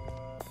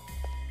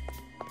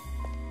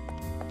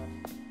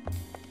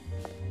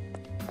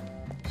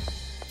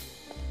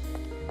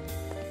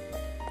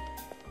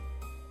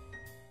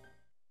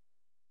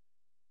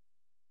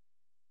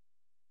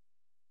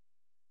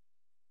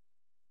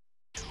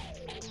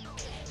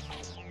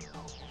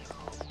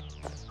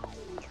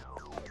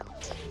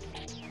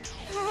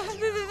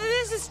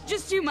 This is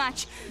just too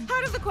much.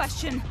 Out of the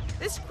question.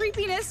 This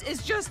creepiness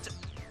is just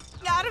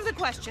out of the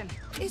question.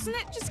 Isn't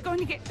it just going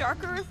to get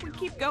darker if we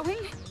keep going?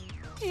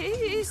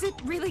 Is it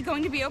really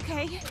going to be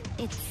okay?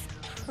 It's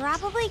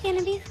probably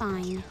gonna be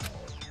fine.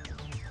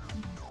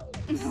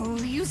 Oh,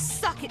 you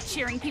suck at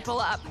cheering people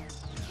up.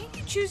 Can't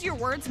you choose your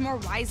words more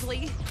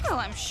wisely? Well,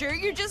 I'm sure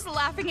you're just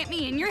laughing at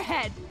me in your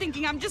head,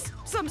 thinking I'm just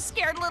some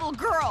scared little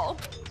girl.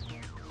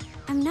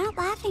 I'm not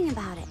laughing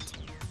about it.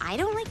 I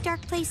don't like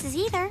dark places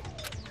either.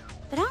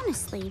 But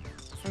honestly,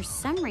 for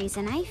some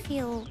reason, I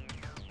feel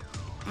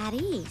at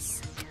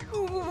ease.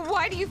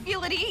 Why do you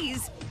feel at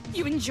ease?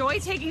 You enjoy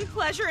taking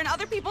pleasure in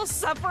other people's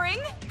suffering?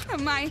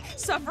 My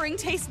suffering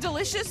tastes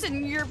delicious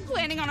and you're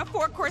planning on a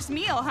 4-course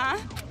meal, huh?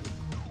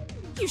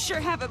 You sure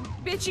have a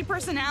bitchy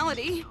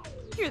personality.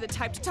 You're the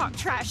type to talk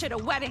trash at a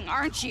wedding,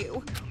 aren't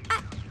you?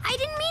 I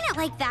didn't mean it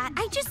like that.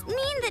 I just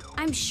mean that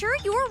I'm sure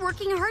you're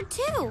working hard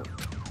too.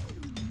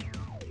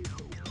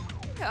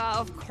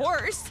 Of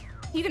course.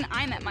 Even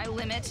I'm at my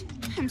limit.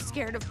 I'm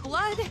scared of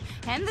blood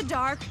and the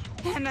dark,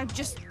 and I'm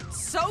just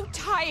so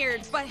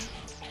tired, but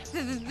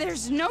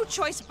there's no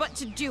choice but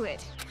to do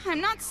it. I'm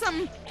not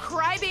some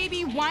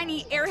crybaby,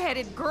 whiny,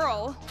 airheaded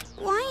girl.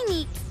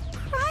 Whiny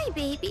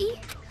crybaby?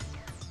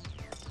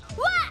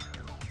 What?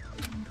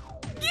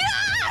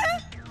 Yeah!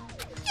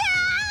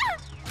 Yeah!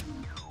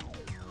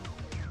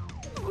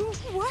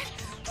 What?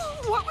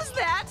 What was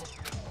that?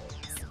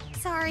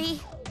 Sorry.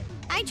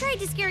 I tried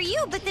to scare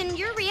you, but then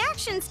your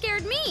reaction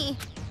scared me.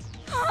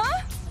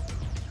 Huh?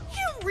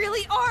 You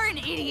really are an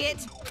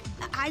idiot!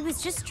 I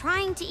was just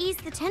trying to ease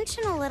the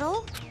tension a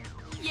little.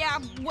 Yeah,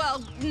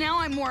 well, now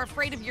I'm more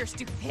afraid of your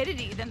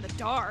stupidity than the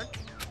dark.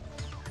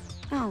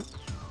 Oh,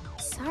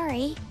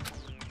 sorry.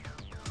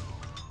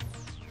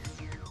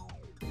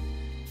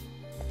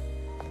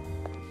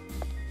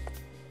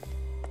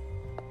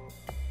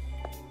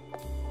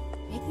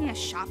 Making a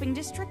shopping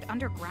district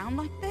underground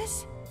like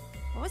this?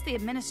 What was the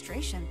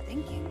administration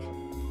thinking?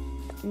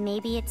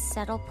 Maybe it's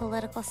subtle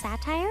political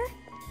satire?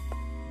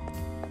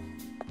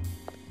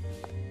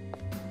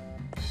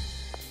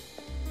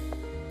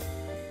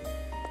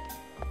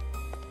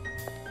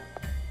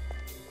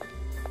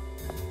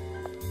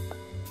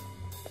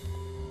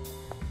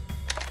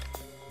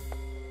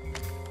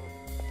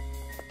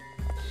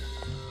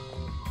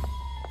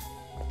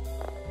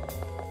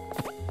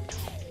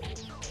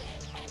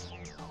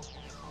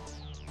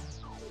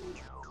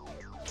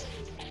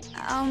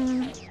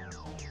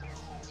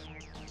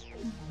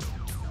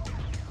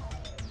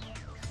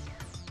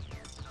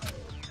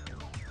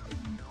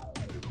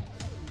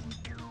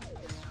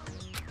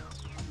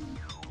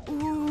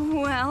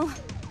 Well...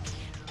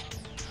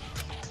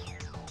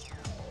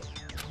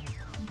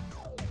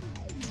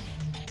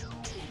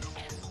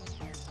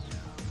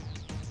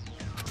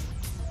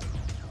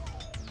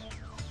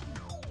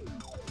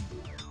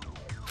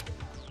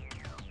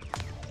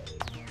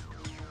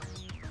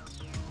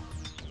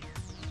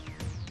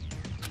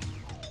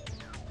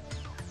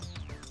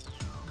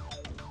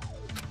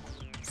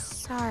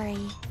 Sorry.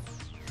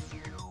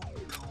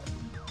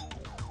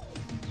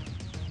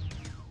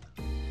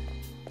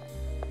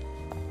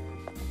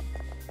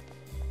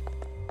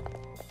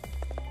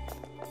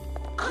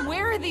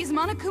 Where are these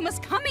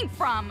Monokumas coming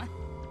from?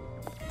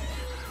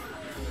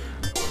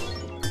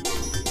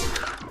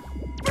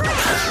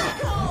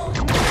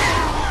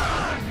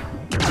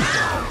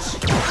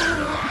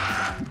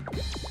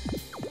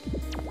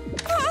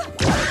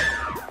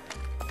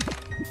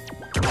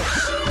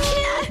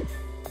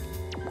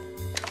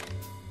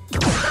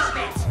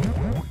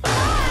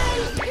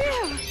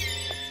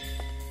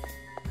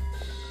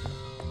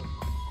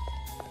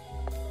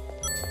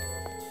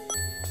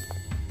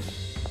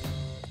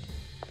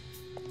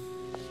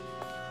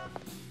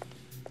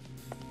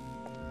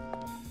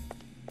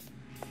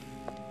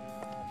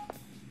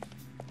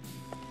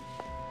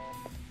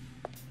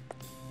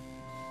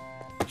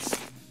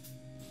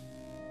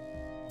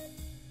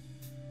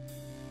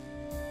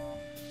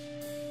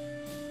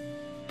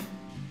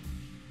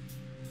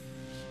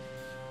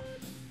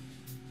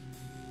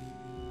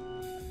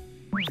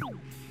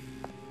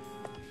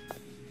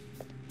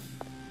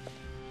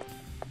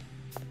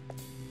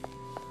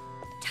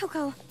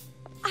 Toko,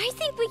 I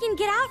think we can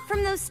get out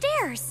from those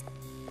stairs.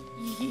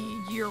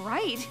 You're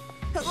right.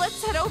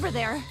 Let's head over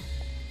there.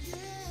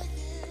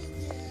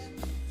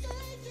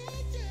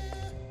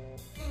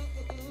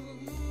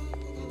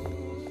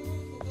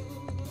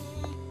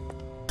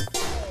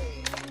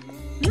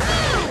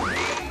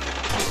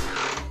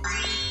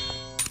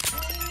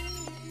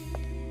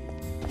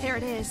 There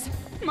it is.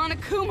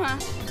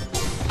 Monokuma!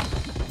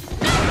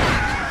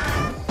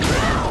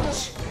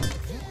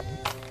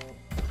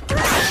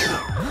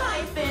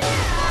 I've been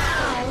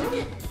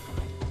found!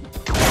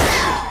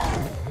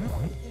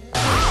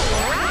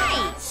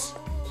 Right!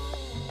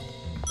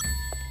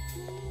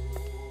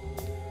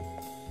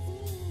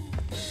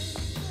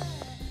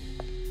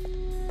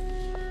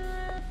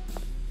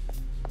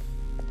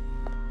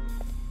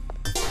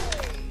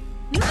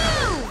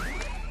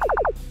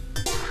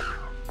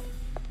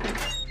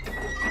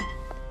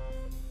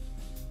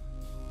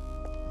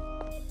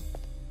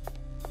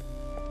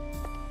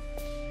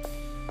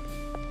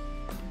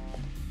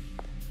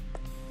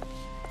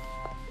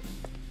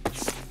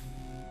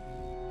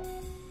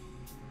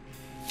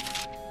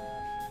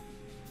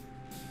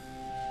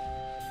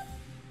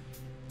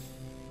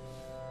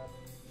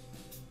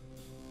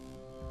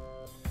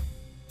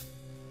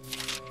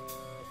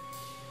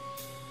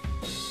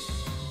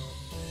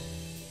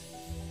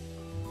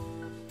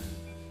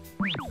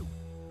 Move!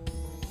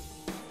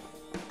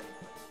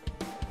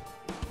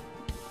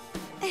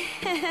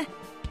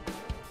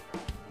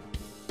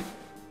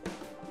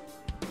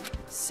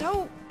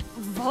 So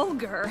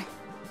vulgar.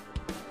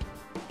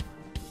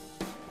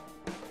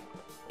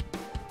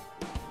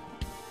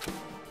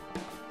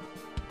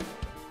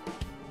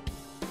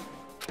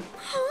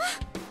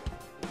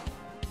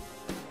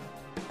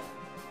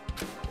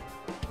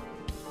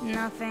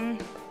 Nothing.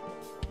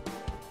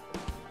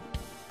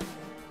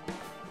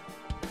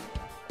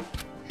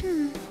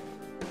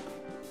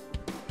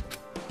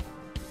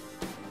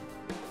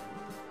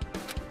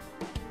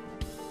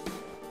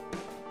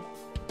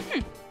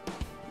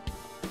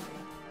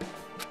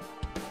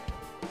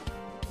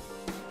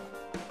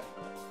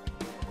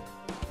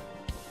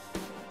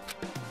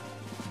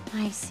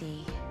 I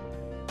see.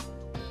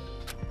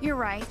 You're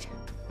right.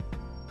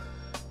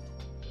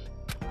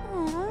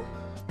 Aww.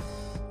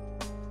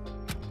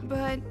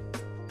 But...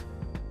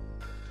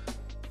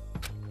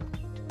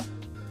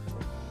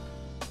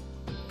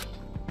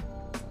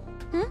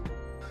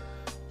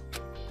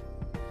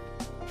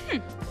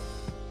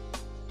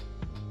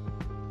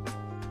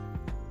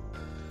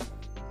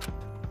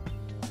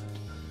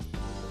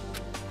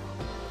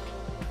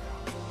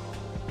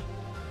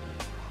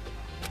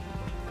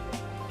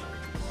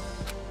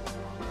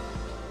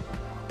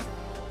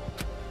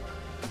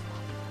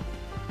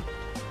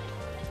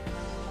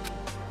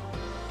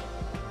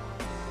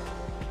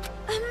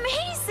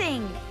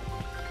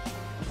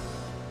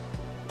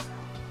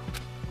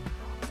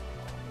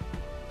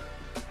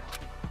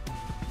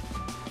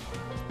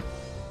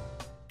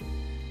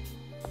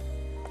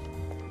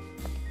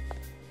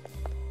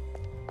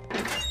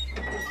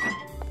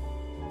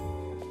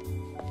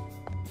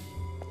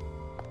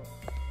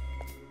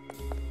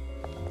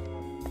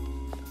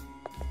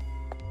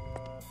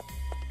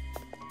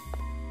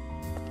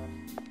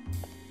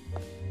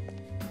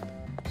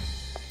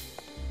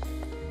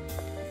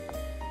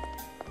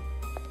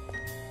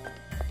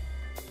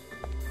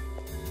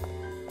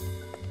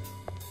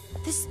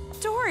 This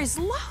door is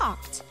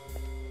locked.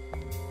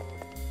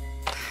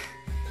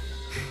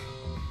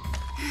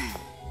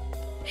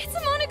 It's a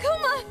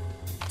Monokuma!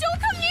 Don't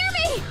come near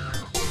me!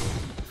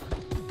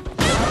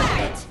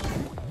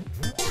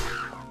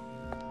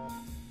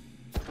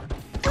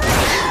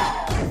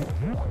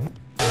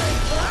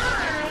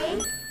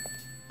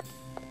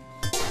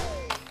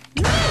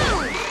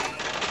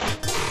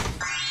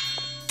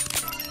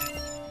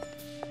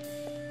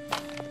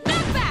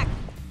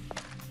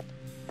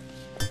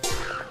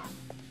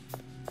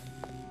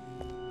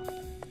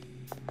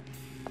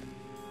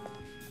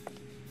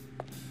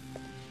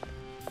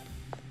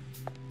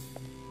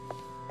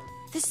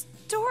 This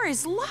door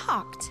is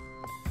locked.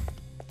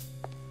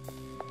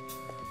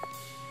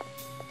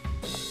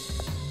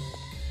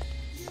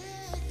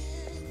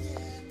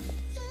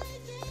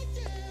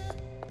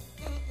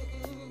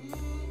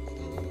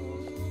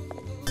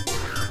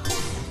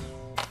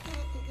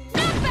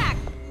 Back!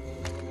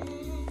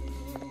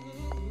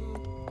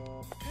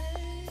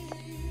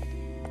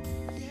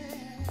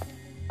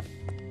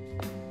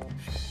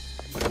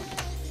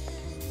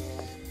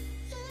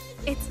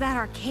 It's that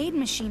arcade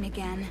machine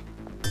again.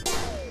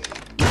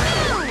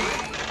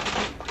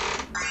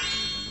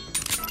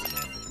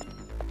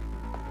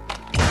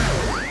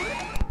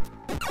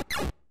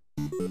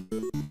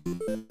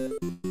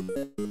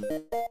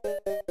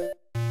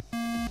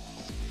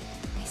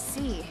 I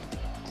see.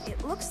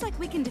 It looks like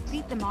we can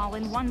defeat them all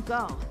in one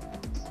go.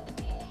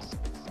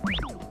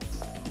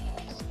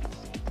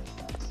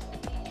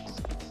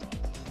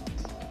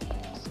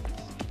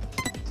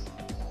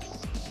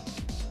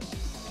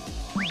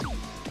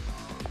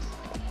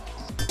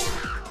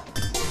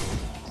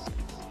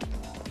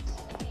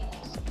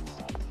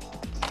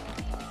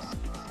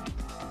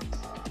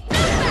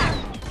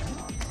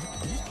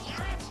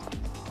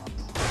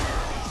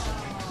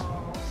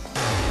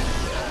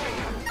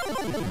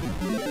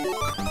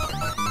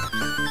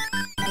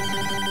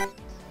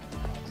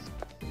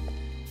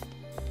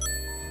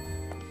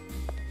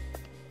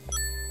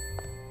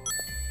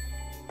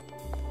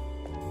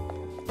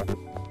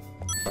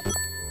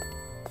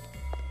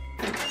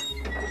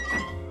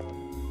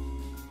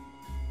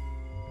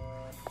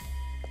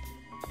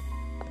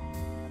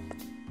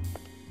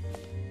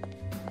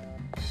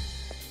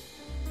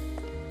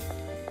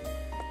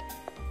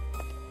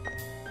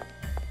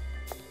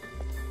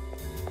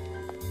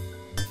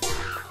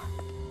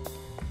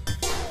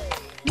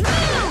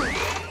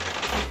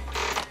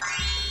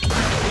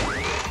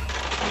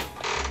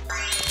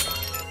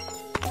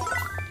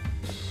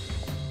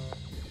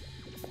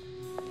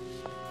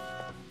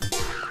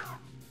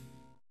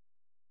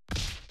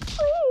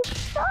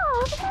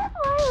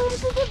 Violence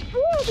is a big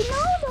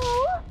no-no.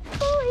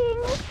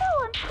 Bullying is so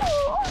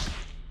uncool.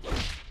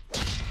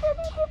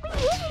 Shouldn't you be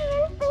using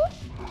your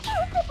fists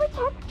to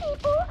protect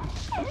people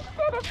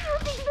instead of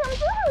using them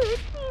to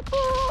hurt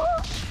people?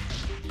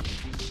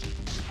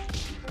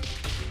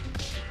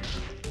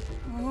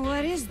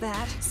 What is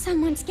that?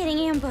 Someone's getting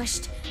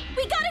ambushed.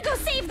 We gotta go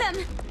save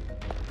them!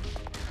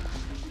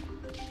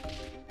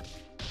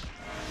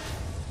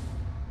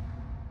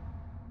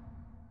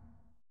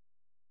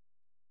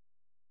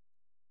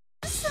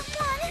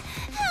 Someone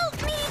help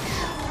me!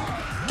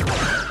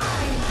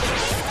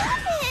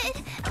 Stop it!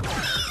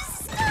 Please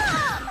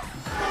stop!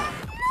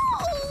 No!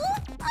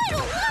 I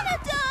don't wanna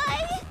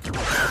die!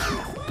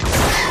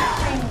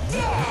 I'm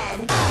dead!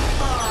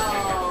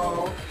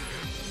 Oh!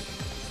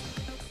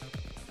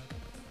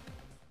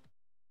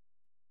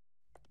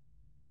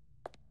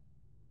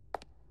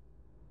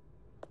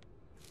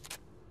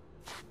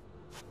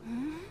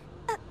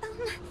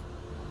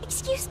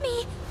 Excuse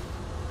me.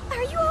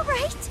 Are you all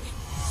right?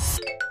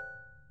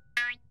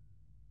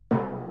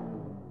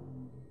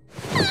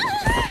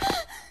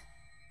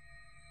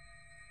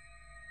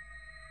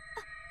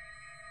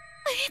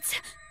 It's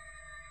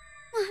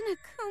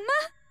Monokuma?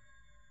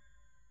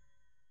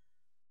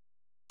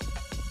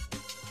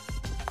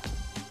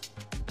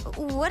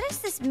 What does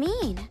this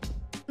mean?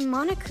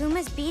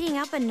 Monokuma's beating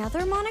up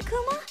another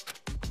Monokuma?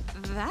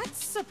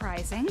 That's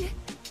surprising.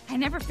 I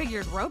never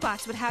figured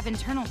robots would have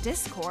internal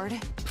discord.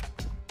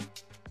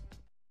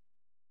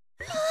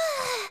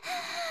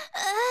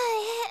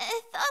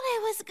 I thought I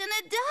was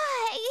gonna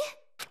die.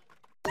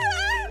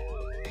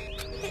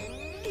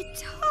 It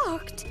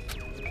talked.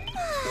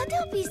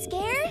 Don't be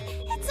scared.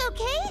 It's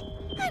okay.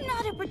 I'm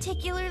not a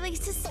particularly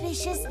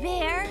suspicious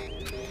bear.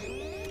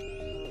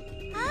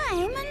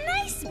 I'm a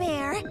nice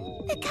bear.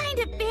 The kind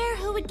of bear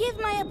who would give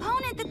my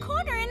opponent the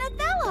corner in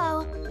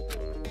Othello.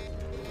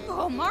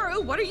 Oh,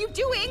 Maru, what are you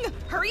doing?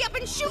 Hurry up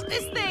and shoot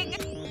this thing!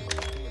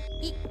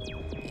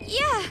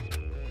 Yeah.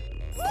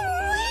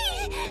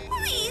 Wait!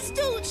 Please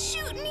don't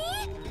shoot me.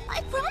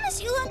 I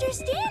promise you'll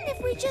understand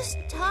if we just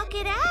talk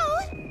it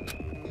out.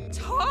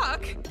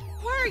 Talk?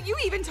 Why are you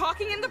even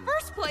talking in the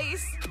first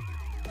place?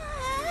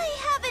 I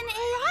have an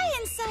AI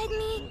inside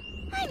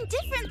me. I'm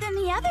different than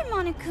the other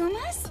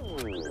Monokumas.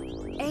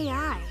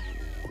 AI?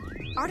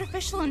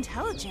 Artificial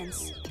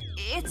intelligence?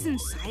 It's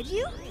inside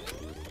you?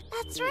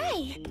 That's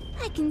right.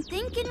 I can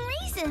think and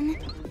reason.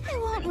 I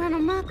won't run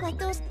amok like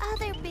those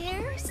other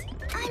bears.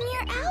 I'm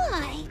your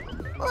ally.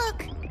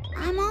 Look,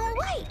 I'm all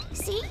white,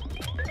 see?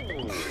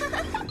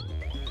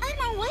 I'm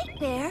a white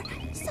bear,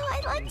 so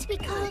I like to be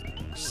called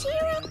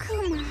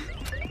Shirokuma.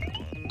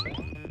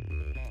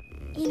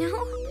 You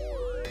know,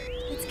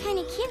 it's kind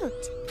of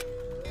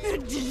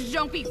cute.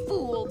 Don't be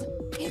fooled.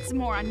 It's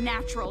more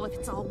unnatural if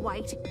it's all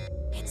white.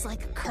 It's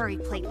like a curry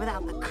plate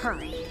without the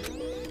curry.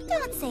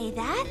 Don't say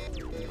that.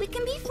 We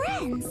can be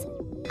friends.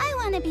 I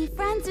want to be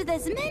friends with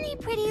as many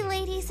pretty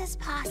ladies as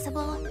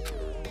possible.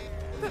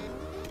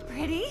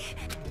 Pretty?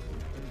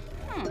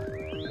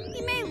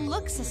 He may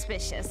look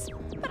suspicious,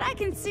 but I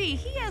can see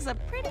he has a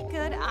pretty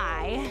good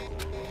eye.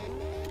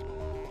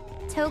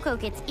 Toko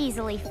gets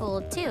easily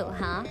fooled too,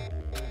 huh?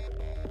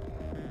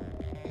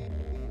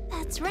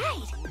 That's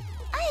right.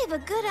 I have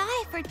a good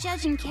eye for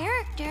judging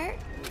character.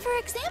 For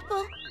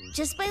example,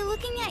 just by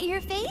looking at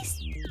your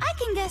face, I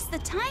can guess the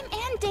time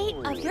and date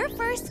of your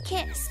first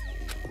kiss.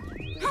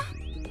 Huh?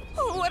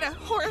 What a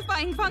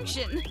horrifying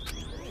function.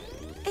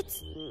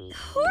 It's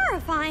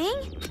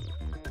horrifying.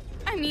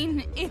 I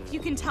mean, if you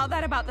can tell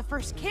that about the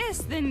first kiss,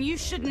 then you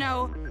should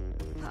know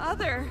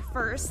other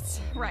firsts,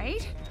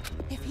 right?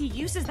 If he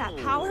uses that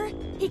power,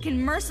 he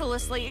can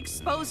mercilessly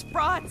expose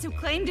frauds who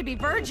claim to be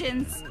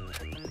virgins.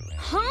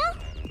 Huh?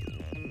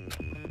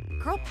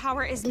 Girl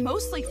power is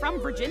mostly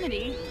from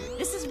virginity.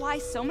 This is why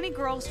so many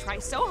girls try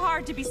so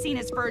hard to be seen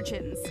as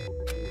virgins.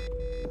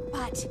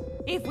 But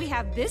if we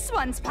have this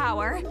one's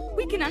power,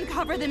 we can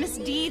uncover the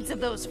misdeeds of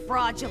those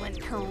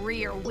fraudulent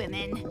career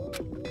women.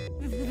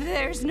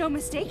 There's no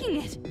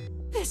mistaking it.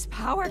 This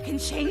power can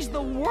change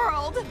the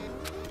world.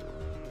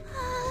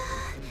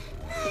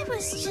 I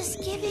was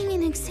just giving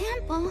an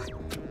example.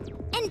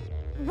 And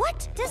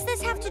what does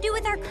this have to do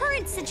with our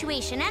current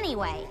situation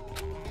anyway?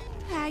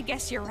 I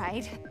guess you're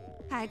right.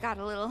 I got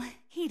a little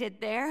heated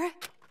there.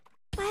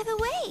 By the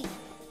way,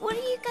 what are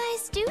you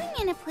guys doing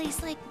in a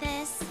place like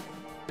this?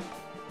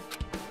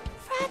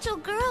 Fragile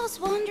girls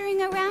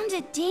wandering around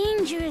a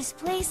dangerous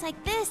place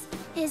like this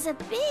is a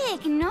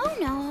big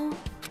no-no.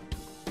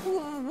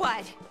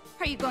 What?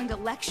 Are you going to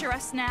lecture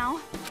us now?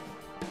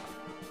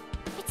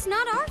 It's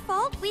not our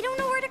fault. We don't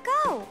know where to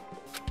go.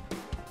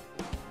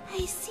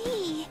 I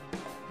see.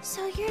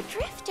 So you're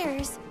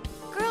drifters.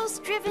 Girls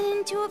driven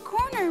into a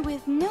corner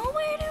with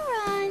nowhere to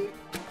run.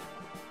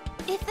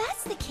 If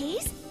that's the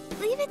case,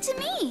 leave it to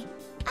me.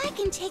 I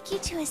can take you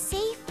to a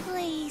safe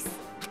place.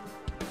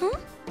 Huh?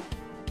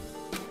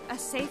 A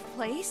safe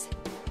place?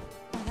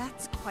 Well,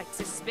 that's quite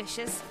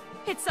suspicious.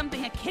 It's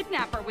something a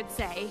kidnapper would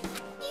say.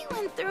 You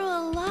went through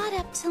a lot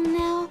up till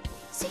now,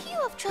 so you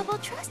have trouble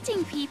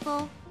trusting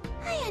people.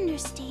 I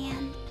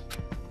understand.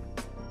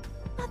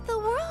 But the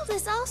world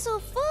is also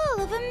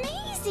full of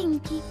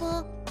amazing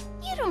people.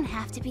 You don't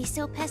have to be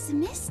so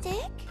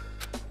pessimistic.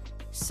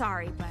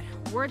 Sorry,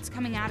 but words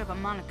coming out of a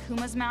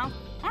Monokuma's mouth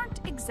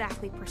aren't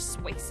exactly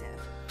persuasive.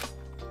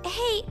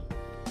 Hey,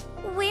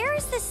 where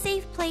is the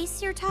safe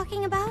place you're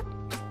talking about?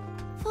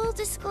 Full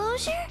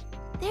disclosure,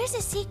 there's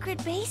a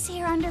secret base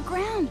here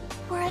underground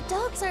where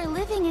adults are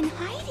living and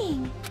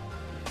hiding.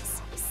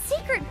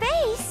 Secret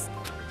base?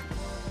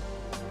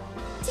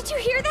 Did you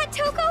hear that,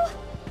 Toko?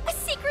 A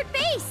secret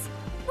base!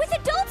 With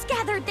adults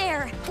gathered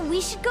there!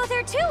 We should go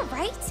there too,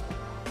 right?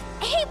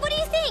 Hey, what do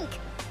you think?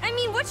 I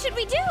mean, what should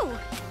we do?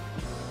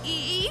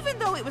 Even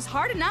though it was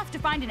hard enough to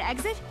find an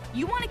exit,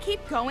 you want to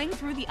keep going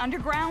through the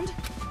underground?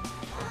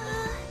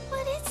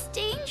 But it's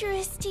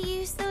dangerous to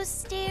use those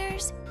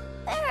stairs.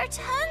 There are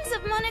tons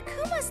of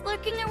Monokumas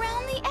lurking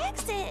around the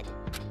exit.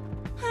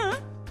 Huh?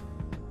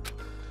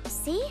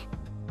 See?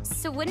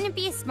 So wouldn't it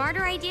be a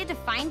smarter idea to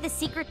find the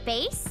secret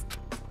base?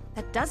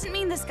 That doesn't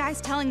mean this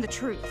guy's telling the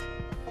truth.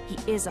 He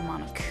is a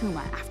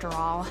Monokuma, after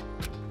all.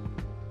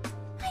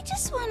 I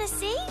just want to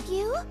save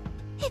you.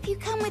 If you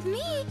come with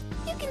me,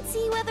 you can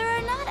see whether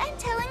or not I'm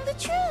telling the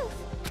truth.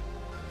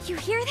 You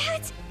hear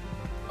that?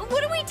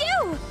 What do we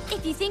do?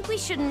 If you think we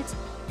shouldn't,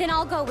 then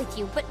I'll go with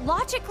you. But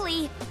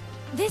logically,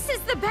 this is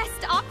the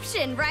best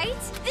option, right?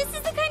 This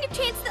is the kind of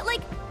chance that,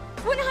 like,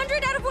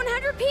 100 out of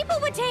 100 people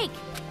would take.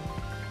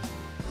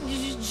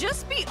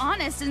 Just be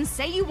honest and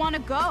say you want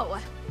to go.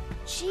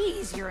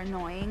 Jeez, you're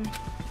annoying.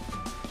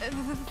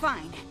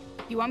 Fine.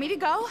 You want me to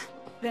go?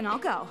 Then I'll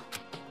go.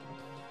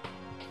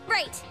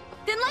 Right.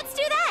 Then let's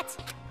do that!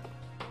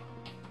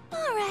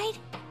 All right,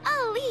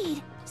 I'll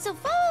lead, so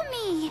follow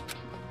me.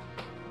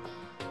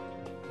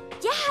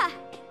 Yeah!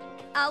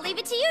 I'll leave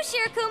it to you,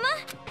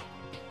 Shirokuma.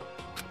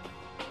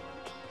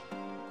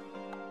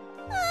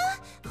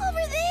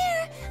 Over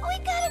there!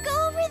 We gotta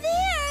go over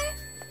there!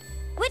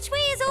 Which way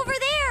is over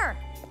there?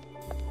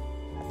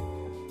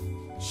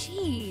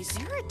 Jeez,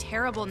 you're a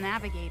terrible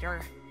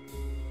navigator.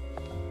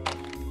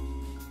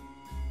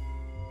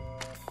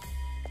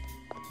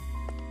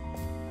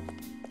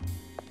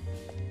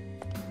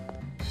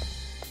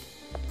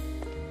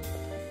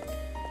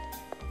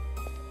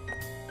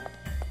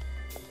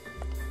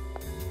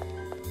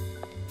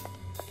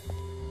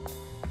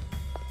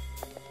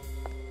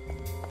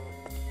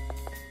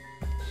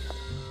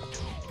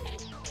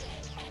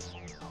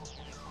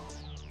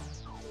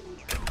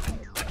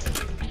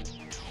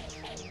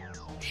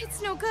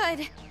 That's no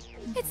good.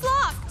 It's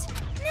locked.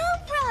 No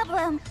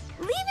problem.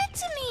 Leave it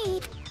to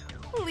me.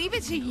 Leave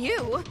it to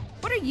you?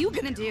 What are you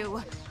gonna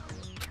do?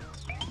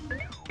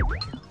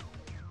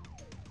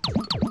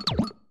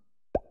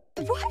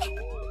 What?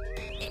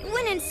 It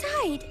went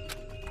inside.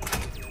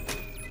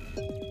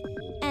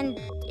 And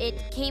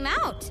it came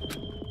out.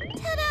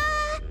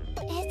 Ta-da!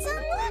 It's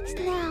unlocked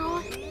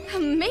now.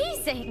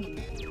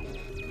 Amazing!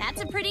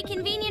 That's a pretty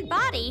convenient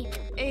body.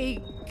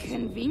 A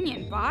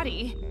convenient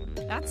body?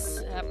 That's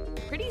a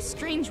pretty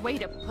strange way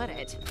to put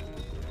it.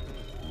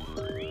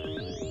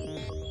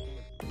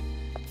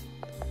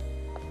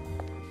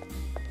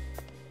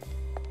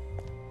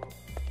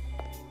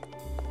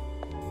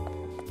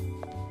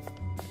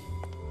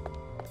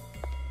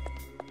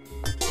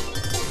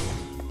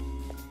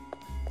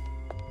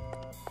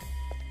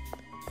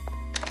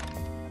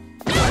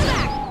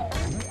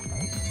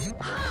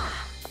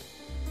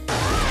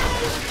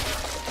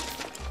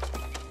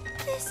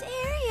 This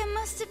area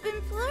must have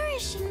been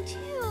flourishing too.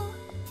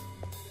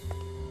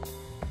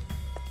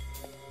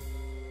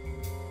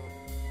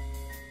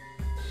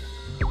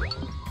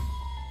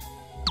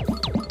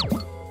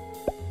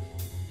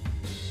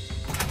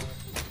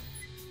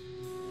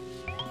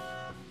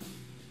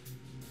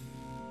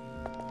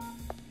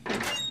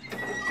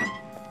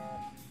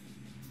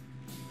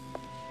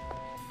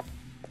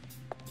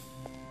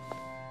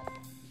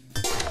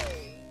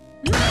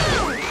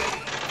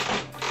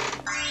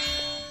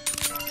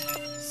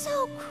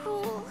 So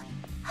cruel.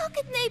 How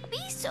could they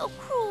be so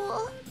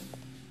cruel?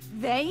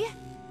 They?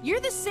 You're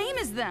the same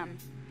as them.